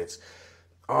year and a bit.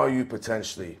 Are you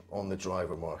potentially on the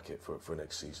driver market for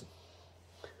next season?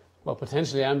 Well,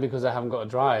 potentially I am, because I haven't got a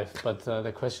drive. But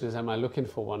the question is, am I looking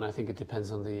for one? I think it depends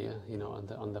on the,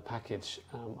 on the package.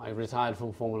 I retired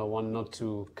from Formula One not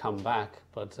to come back,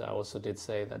 but I also did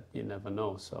say that you never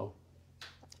know. So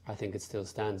I think it still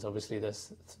stands. Obviously,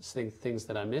 there's things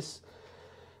that I miss,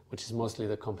 which is mostly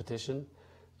the competition,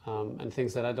 and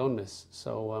things that I don't miss.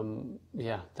 So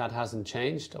yeah, that hasn't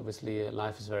changed. Obviously,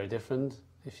 life is very different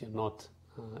if you're not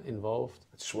involved.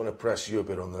 I just want to press you a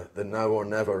bit on the now or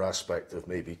never aspect of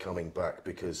maybe coming back,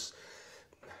 because,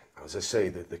 as I say,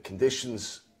 the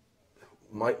conditions,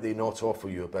 might they not offer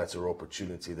you a better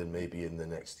opportunity than maybe in the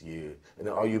next year? And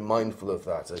are you mindful of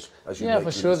that as you make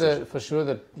for sure? decision? For sure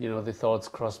that the thoughts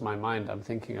cross my mind. I'm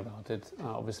thinking about it.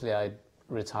 Obviously, I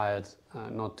retired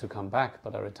not to come back,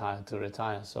 but I retired to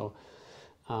retire. So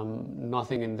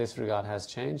nothing in this regard has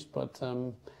changed, but.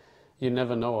 You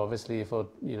never know, obviously, if a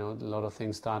lot of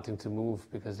things starting to move,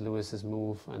 because Lewis's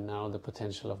move and now the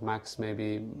potential of Max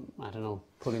maybe, I don't know,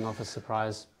 pulling off a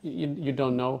surprise. You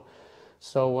don't know.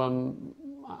 So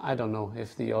I don't know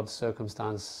if the odd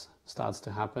circumstance starts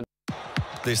to happen.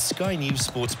 This Sky News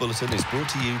Sports Bulletin is brought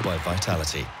to you by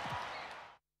Vitality.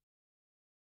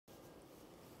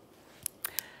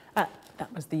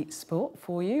 That was the sport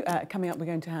for you. Coming up, we're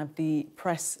going to have the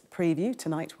press preview.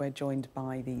 Tonight, we're joined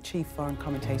by the chief foreign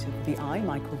commentator for The Eye,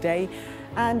 Michael Day,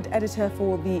 and editor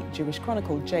for the Jewish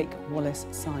Chronicle, Jake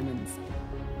Wallace-Simons.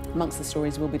 Amongst the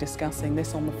stories we'll be discussing,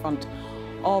 this on the front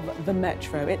of the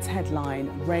Metro. Its headline,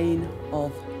 Reign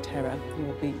of Terror.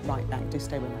 We'll be right back. Do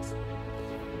stay with us.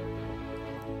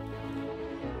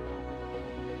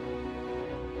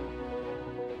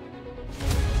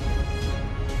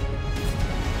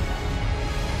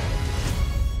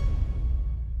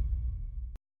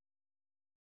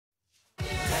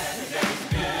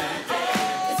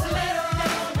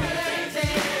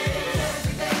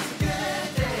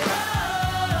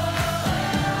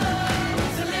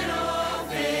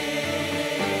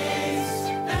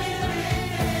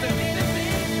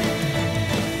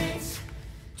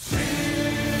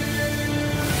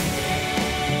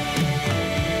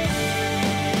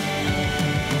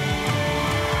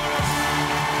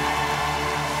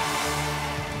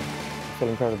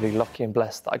 Incredibly lucky and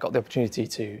blessed that I got the opportunity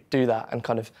to do that and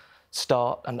kind of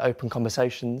start and open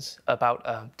conversations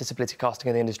about disability casting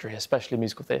in the industry, especially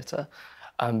musical theatre.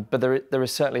 But there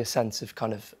is certainly a sense of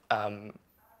kind of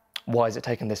why has it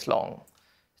taken this long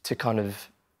to kind of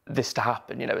this to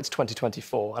happen? It's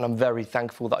 2024 and I'm very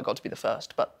thankful that I got to be the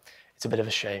first, but it's a bit of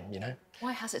a shame,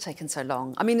 Why has it taken so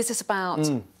long? I mean, is this about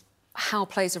how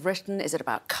plays are written? Is it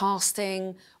about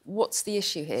casting? What's the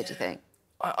issue here, do you think?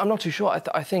 I'm not too sure.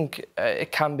 I think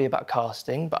it can be about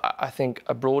casting, but I think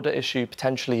a broader issue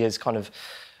potentially is kind of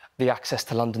the access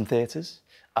to London theatres,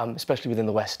 especially within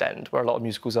the West End, where a lot of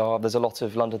musicals are. There's a lot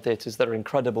of London theatres that are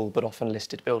incredible, but often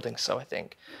listed buildings. So I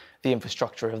think the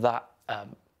infrastructure of that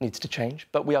needs to change,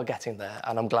 but we are getting there.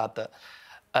 And I'm glad that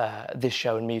this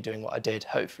show and me doing what I did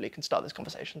hopefully can start those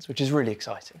conversations, which is really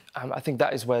exciting. I think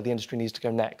that is where the industry needs to go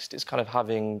next. It's kind of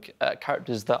having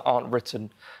characters that aren't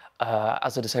written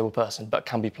as a disabled person, but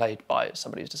can be played by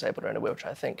somebody who's disabled or in a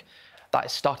wheelchair. I think that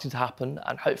is starting to happen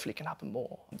and hopefully can happen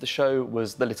more. The show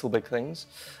was The Little Big Things.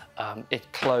 It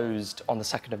closed on the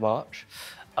 2nd of March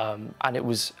and it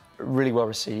was really well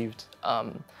received.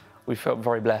 We felt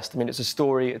very blessed. I mean, it's a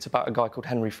story, it's about a guy called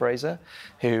Henry Fraser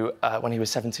who, when he was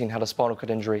 17, had a spinal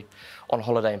cord injury on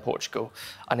holiday in Portugal,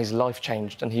 and his life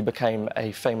changed and he became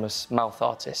a famous mouth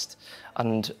artist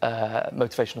and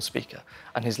motivational speaker.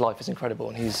 And his life is incredible,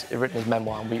 and he's written his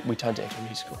memoir and we turned it into a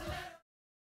musical.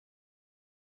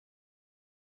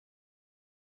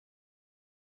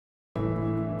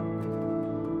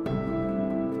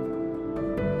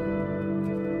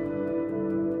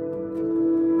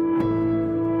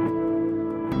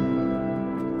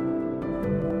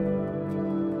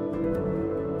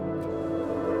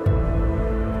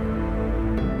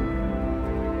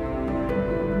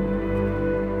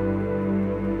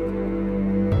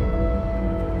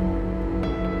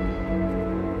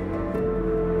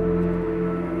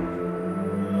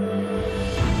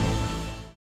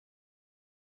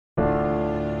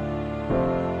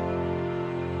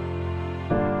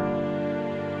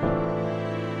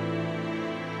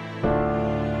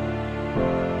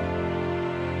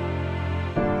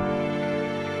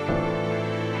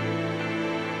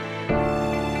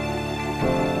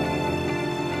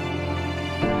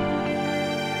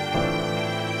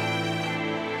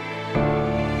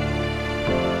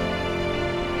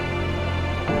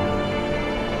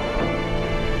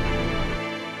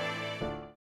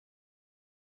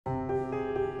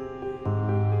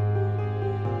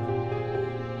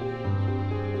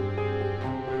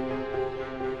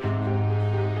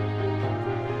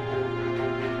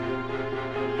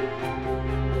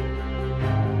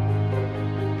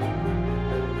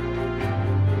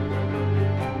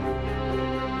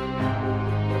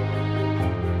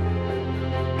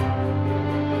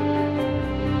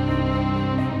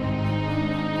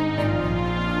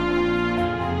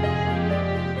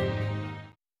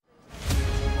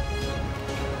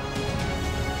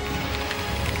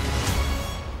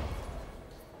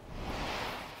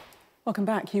 Welcome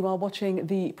back. You are watching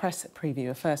the press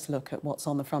preview, a first look at what's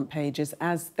on the front pages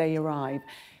as they arrive.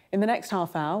 In the next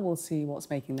half hour, we'll see what's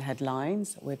making the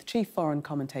headlines with chief foreign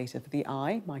commentator for The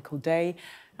Eye, Michael Day,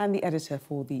 and the editor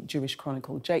for the Jewish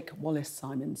Chronicle, Jake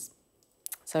Wallace-Simons.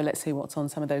 So let's see what's on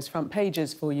some of those front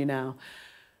pages for you now.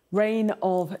 Reign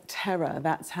of terror,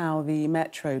 that's how the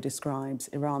Metro describes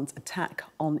Iran's attack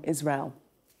on Israel.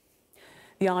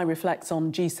 The Eye reflects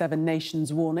on G7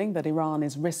 nations' warning that Iran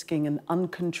is risking an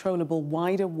uncontrollable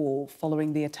wider war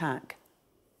following the attack.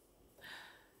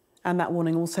 And that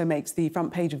warning also makes the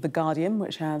front page of The Guardian,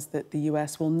 which has that the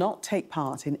US will not take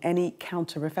part in any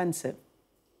counter-offensive.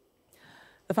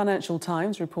 The Financial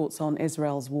Times reports on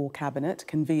Israel's war cabinet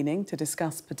convening to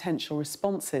discuss potential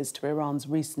responses to Iran's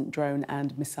recent drone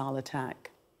and missile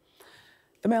attack.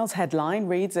 The Mail's headline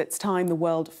reads, "It's time the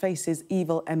world faces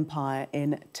evil empire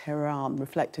in Tehran,"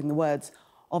 reflecting the words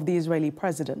of the Israeli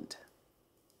president.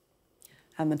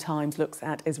 And the Times looks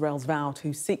at Israel's vow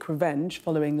to seek revenge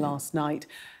following last night,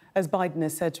 as Biden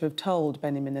is said to have told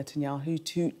Benjamin Netanyahu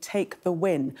to take the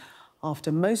win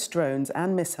after most drones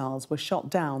and missiles were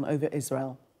shot down over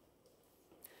Israel.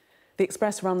 The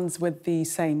Express runs with the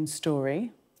same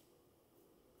story.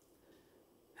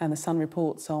 And The Sun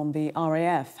reports on the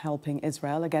RAF helping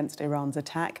Israel against Iran's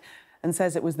attack and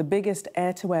says it was the biggest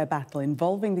air-to-air battle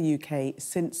involving the UK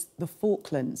since the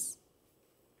Falklands.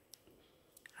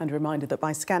 And a reminder that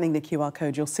by scanning the QR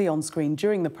code you'll see on screen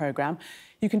during the programme,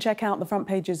 you can check out the front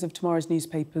pages of tomorrow's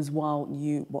newspapers while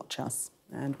you watch us.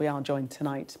 And we are joined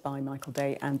tonight by Michael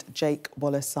Day and Jake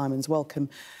Wallace-Simons.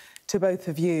 Welcome to both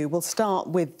of you. We'll start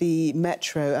with the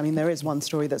Metro. I mean, there is one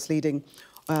story that's leading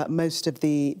most of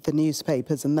the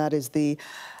newspapers, and that is the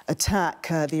attack,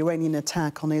 the Iranian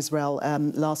attack on Israel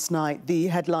last night. The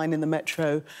headline in the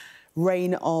Metro,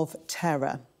 "Reign of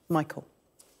Terror." Michael.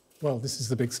 Well, this is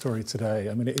the big story today.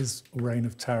 I mean, it is a reign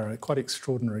of terror, quite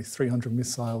extraordinary. 300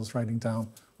 missiles raining down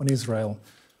on Israel.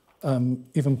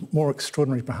 Even more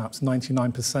extraordinary, perhaps,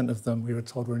 99% of them, we were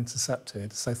told, were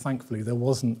intercepted. So thankfully, there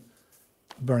wasn't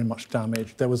very much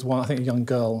damage. There was one, I think a young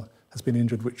girl has been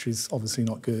injured, which is obviously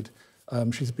not good.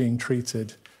 She's being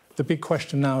treated. The big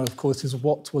question now, of course, is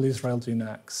what will Israel do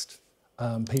next?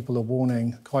 People are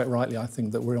warning, quite rightly, I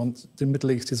think, that the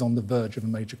Middle East is on the verge of a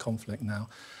major conflict now.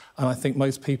 And I think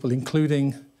most people,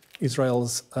 including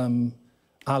Israel's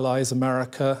allies,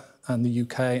 America and the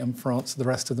UK and France, the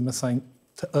rest of them are saying,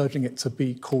 urging it to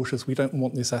be cautious. We don't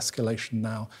want this escalation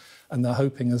now. And they're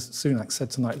hoping, as Sunak said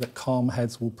tonight, that calm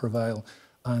heads will prevail.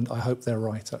 And I hope they're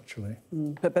right, actually.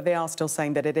 But they are still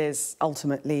saying that it is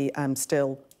ultimately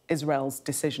still Israel's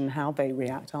decision how they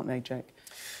react, aren't they, Jake?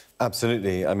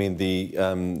 Absolutely. I mean,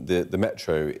 the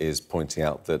Metro is pointing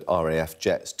out that RAF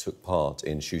jets took part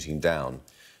in shooting down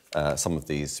some of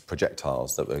these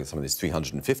projectiles, some of these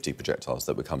 350 projectiles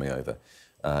that were coming over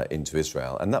into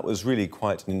Israel. And that was really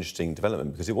quite an interesting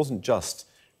development because it wasn't just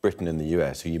Britain and the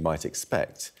US, who you might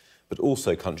expect, but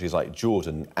also countries like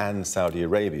Jordan and Saudi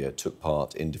Arabia took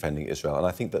part in defending Israel. And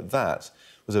I think that that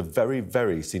was a very,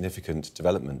 very significant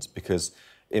development because,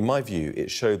 in my view, it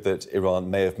showed that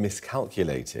Iran may have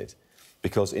miscalculated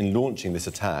because in launching this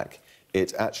attack,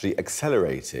 it actually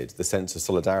accelerated the sense of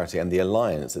solidarity and the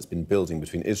alliance that's been building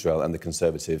between Israel and the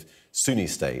conservative Sunni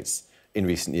states in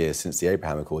recent years, since the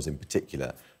Abraham Accords in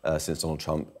particular, since Donald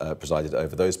Trump presided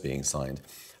over those being signed.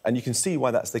 And you can see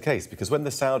why that's the case, because when the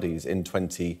Saudis in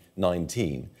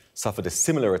 2019 suffered a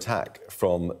similar attack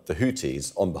from the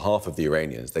Houthis on behalf of the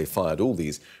Iranians, they fired all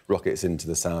these rockets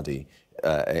into Saudi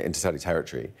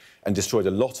territory and destroyed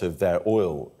a lot of their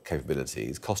oil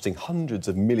capabilities, costing hundreds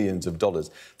of millions of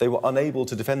dollars. They were unable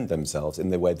to defend themselves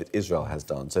in the way that Israel has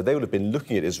done. So they would have been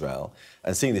looking at Israel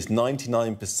and seeing this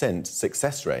 99%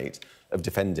 success rate of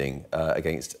defending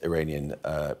against Iranian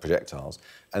projectiles.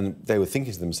 And they were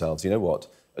thinking to themselves, you know what,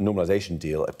 a normalisation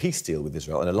deal, a peace deal with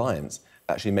Israel, an alliance,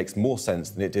 actually makes more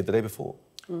sense than it did the day before.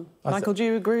 Michael, do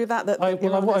you agree with that?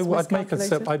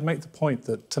 I'd make the point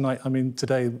that tonight, I mean,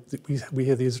 today, we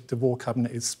hear the war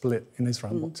cabinet is split in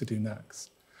Israel what to do next.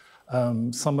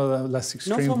 Some are less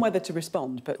extreme. Not on whether to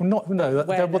respond, but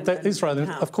Israel,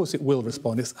 of course, it will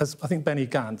respond. It's, as I think Benny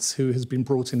Gantz, who has been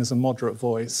brought in as a moderate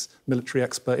voice, military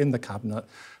expert in the cabinet,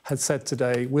 had said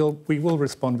today, we will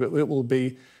respond, but it will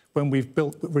be when we've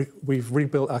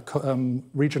rebuilt our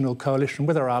regional coalition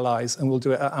with our allies, and we'll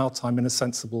do it at our time in a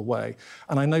sensible way.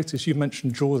 And I noticed you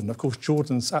mentioned Jordan. Of course,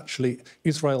 Jordan's actually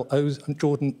Israel owes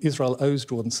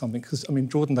Jordan something because I mean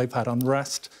Jordan, they've had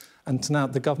unrest, and now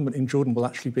the government in Jordan will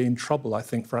actually be in trouble, I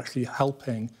think, for actually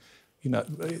helping. You know,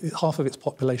 half of its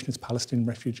population is Palestinian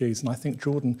refugees, and I think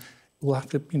Jordan will have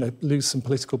to, lose some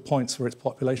political points for its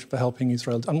population for helping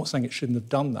Israel. I'm not saying it shouldn't have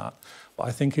done that, but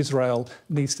I think Israel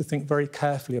needs to think very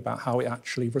carefully about how it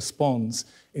actually responds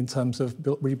in terms of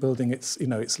rebuilding its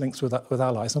links with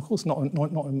allies. And of course, not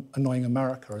annoying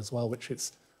America as well, which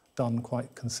it's done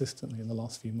quite consistently in the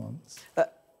last few months.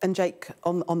 And Jake,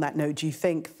 on that note, do you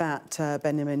think that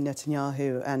Benjamin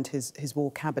Netanyahu and his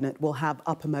war cabinet will have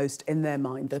uppermost in their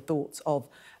mind the thoughts of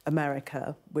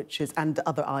America, and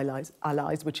other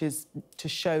allies, which is to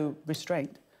show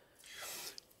restraint?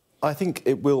 I think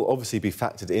it will obviously be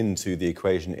factored into the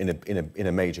equation in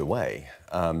a major way.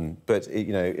 But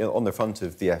on the front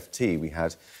of the FT, we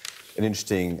had an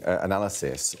interesting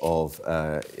analysis of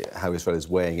how Israel is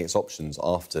weighing its options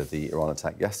after the Iran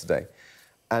attack yesterday.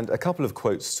 And a couple of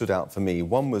quotes stood out for me.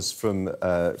 One was from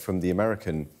the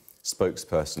American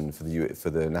spokesperson for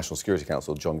the National Security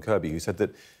Council, John Kirby, who said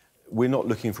that we're not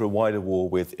looking for a wider war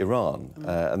with Iran.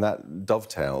 And that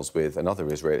dovetails with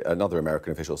another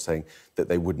American official saying that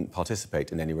they wouldn't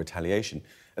participate in any retaliation.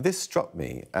 And this struck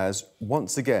me as,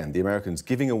 once again, the Americans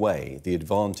giving away the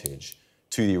advantage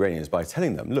to the Iranians by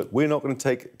telling them, look, we're not going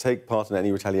to take part in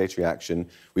any retaliatory action.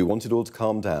 We want it all to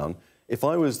calm down. If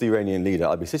I was the Iranian leader,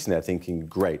 I'd be sitting there thinking,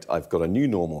 great, I've got a new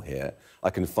normal here. I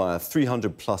can fire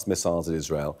 300+ missiles at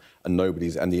Israel, and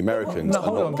the Americans are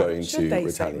not going to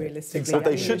retaliate. What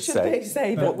they should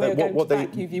say,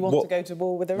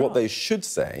 what they should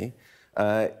say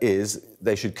is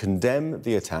they should condemn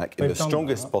the attack in the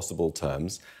strongest possible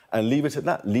terms and leave it at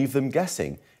that. Leave them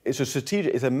guessing.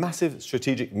 It's a massive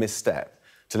strategic misstep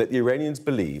to let the Iranians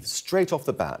believe straight off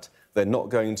the bat they're not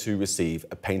going to receive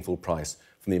a painful price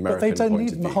from the American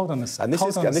point of view. Hold on a second.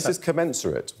 And this is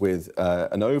commensurate with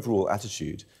an overall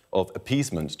attitude of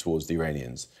appeasement towards the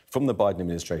Iranians from the Biden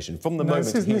administration, from the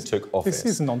moment he took office.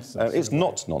 This is nonsense. It's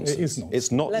not nonsense. It is nonsense.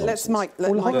 It's not nonsense.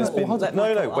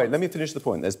 Wait, let me finish the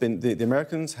point. The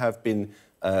Americans have been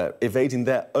evading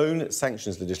their own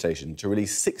sanctions legislation to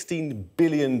release $16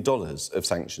 billion of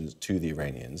sanctions to the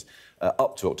Iranians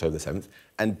up to October 7th,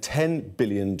 and $10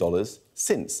 billion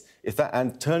since.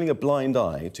 And turning a blind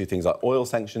eye to things like oil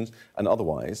sanctions and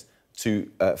otherwise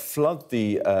to flood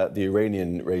the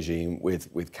Iranian regime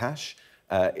with cash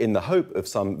in the hope of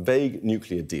some vague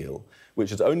nuclear deal, which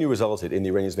has only resulted in the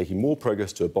Iranians making more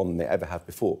progress to a bomb than they ever have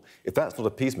before. If that's not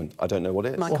appeasement, I don't know what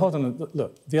is. Well, hold on.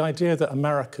 Look, the idea that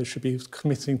America should be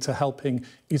committing to helping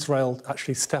Israel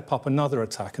actually step up another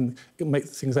attack and make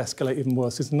things escalate even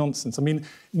worse is nonsense. I mean,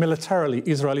 militarily,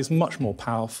 Israel is much more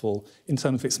powerful in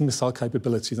terms of its missile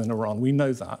capability than Iran. We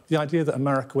know that. The idea that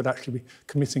America would actually be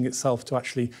committing itself to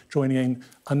actually joining in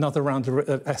another round of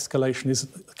escalation is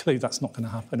clearly that's not going to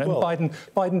happen. And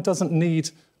Biden doesn't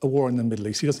need a war in the Middle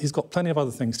East. He's got plenty of other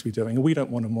things to be doing, and we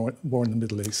don't want a war in the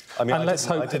Middle East. I mean, I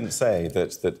didn't say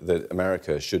that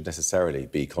America should necessarily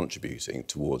be contributing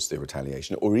towards the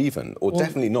retaliation, or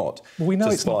definitely not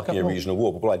to sparking a regional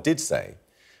war. But what I did say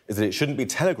is that it shouldn't be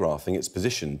telegraphing its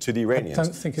position to the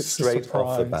Iranians straight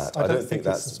off the bat. I don't think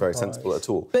that's very sensible at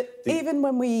all. But even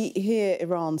when we hear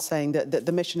Iran saying that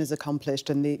the mission is accomplished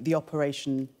and the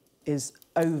operation is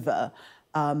over,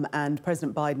 and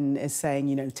President Biden is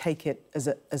saying, take it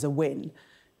as a win,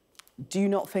 do you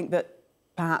not think that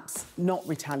perhaps not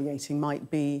retaliating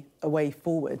might be a way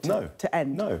forward to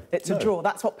end? No. It's a draw.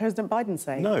 That's what President Biden's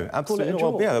saying. No, absolutely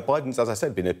not. Well, yeah, Biden's, as I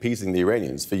said, been appeasing the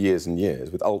Iranians for years and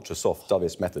years with ultra-soft,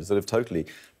 dovish methods that have totally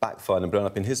backfired and blown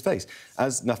up in his face.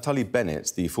 As Naftali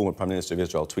Bennett, the former Prime Minister of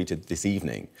Israel, tweeted this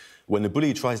evening, when the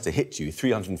bully tries to hit you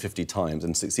 350 times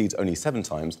and succeeds only 7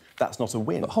 times, that's not a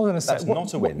win. But hold on a second. That's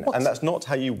not a win. And that's not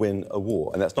how you win a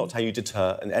war. And that's not how you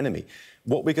deter an enemy.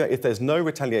 If there's no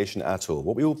retaliation at all,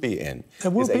 what we will be in...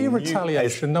 There will be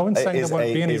retaliation. No one's saying there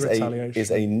won't be any retaliation.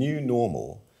 ...is a new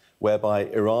normal whereby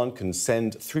Iran can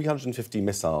send 350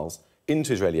 missiles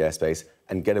into Israeli airspace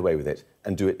and get away with it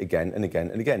and do it again and again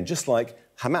and again. Just like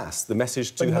Hamas, the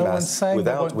message to Hamas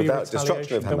without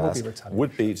destruction of Hamas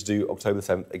would be to do October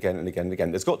 7th again and again and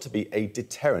again. There's got to be a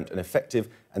deterrent, an effective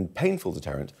and painful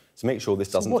deterrent to make sure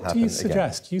this doesn't happen again. What do you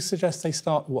suggest? Do you suggest they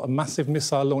start, a massive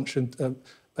missile launch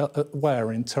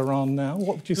where, in Tehran now?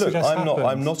 What do you suggest happens?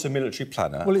 I'm not a military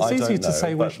planner. Well, it's easy to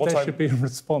say there should be a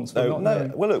response. Well,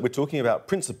 look, we're talking about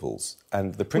principles,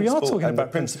 and the principle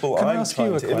I'm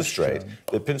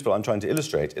trying to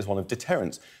illustrate is one of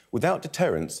deterrence. Without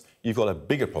deterrence, you've got a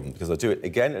bigger problem, because they'll do it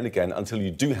again and again until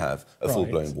you do have a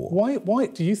full-blown war. Why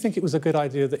do you think it was a good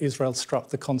idea that Israel struck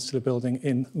the consular building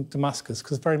in Damascus?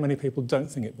 Because very many people don't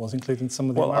think it was, including some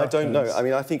of the Americans. I don't know. I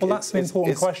mean, I think... Well, that's an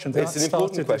important question. It's an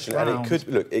important question, and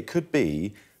it could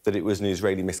be that it was an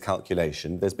Israeli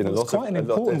miscalculation. There's been a lot of... It's quite an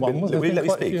important one, wasn't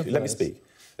it? Let me speak.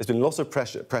 there's been lots of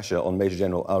pressure on Major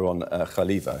General Aron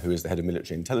Khalifa, who is the head of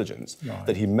military intelligence,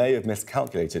 that he may have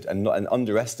miscalculated and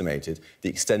underestimated the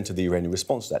extent of the Iranian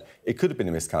response to that. It could have been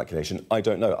a miscalculation. I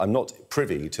don't know. I'm not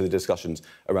privy to the discussions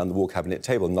around the War Cabinet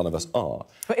table. None of us are.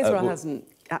 But Israel hasn't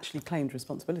actually claimed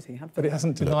responsibility, have they? But it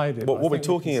hasn't denied it. What we're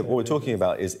talking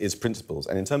about is principles.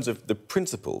 And in terms of the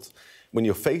principles, when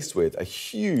you're faced with a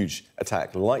huge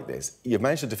attack like this, you've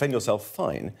managed to defend yourself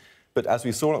fine. But as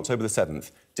we saw on October the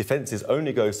 7th, defences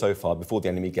only go so far before the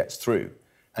enemy gets through.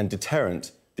 And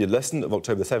deterrent, the lesson of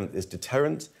October the 7th is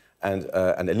deterrent and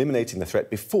eliminating the threat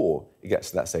before it gets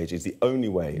to that stage is the only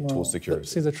way towards security.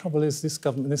 See, the trouble is this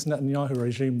government, this Netanyahu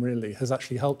regime really has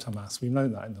actually helped Hamas. We've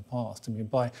known that in the past. I mean,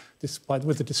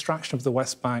 with the distraction of the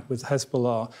West Bank, with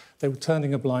Hezbollah, they were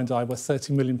turning a blind eye where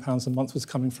 £30 million a month was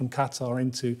coming from Qatar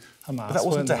into Hamas. But that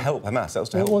wasn't to help Hamas, that was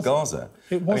to help Gaza.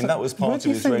 I mean, that was part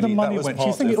of Israeli... Where do you think the money went? Do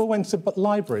you think it all went to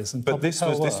libraries and public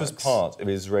But this was part of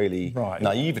Israeli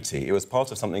naivety. It was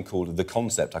part of something called the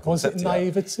concept. Was it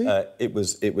naivety? It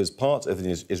was part of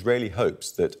the Israeli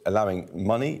hopes that allowing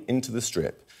money into the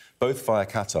Strip, both via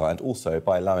Qatar and also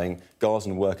by allowing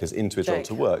Gazan workers into Israel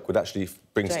to work, would actually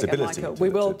bring stability. We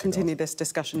will continue this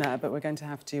discussion now, but we're going to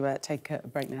have to take a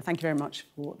break now. Thank you very much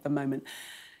for the moment.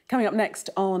 Coming up next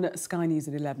on Sky News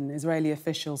at 11, Israeli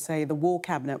officials say the War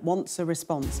Cabinet wants a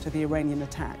response to the Iranian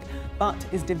attack, but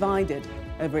is divided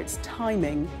over its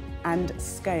timing and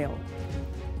scale.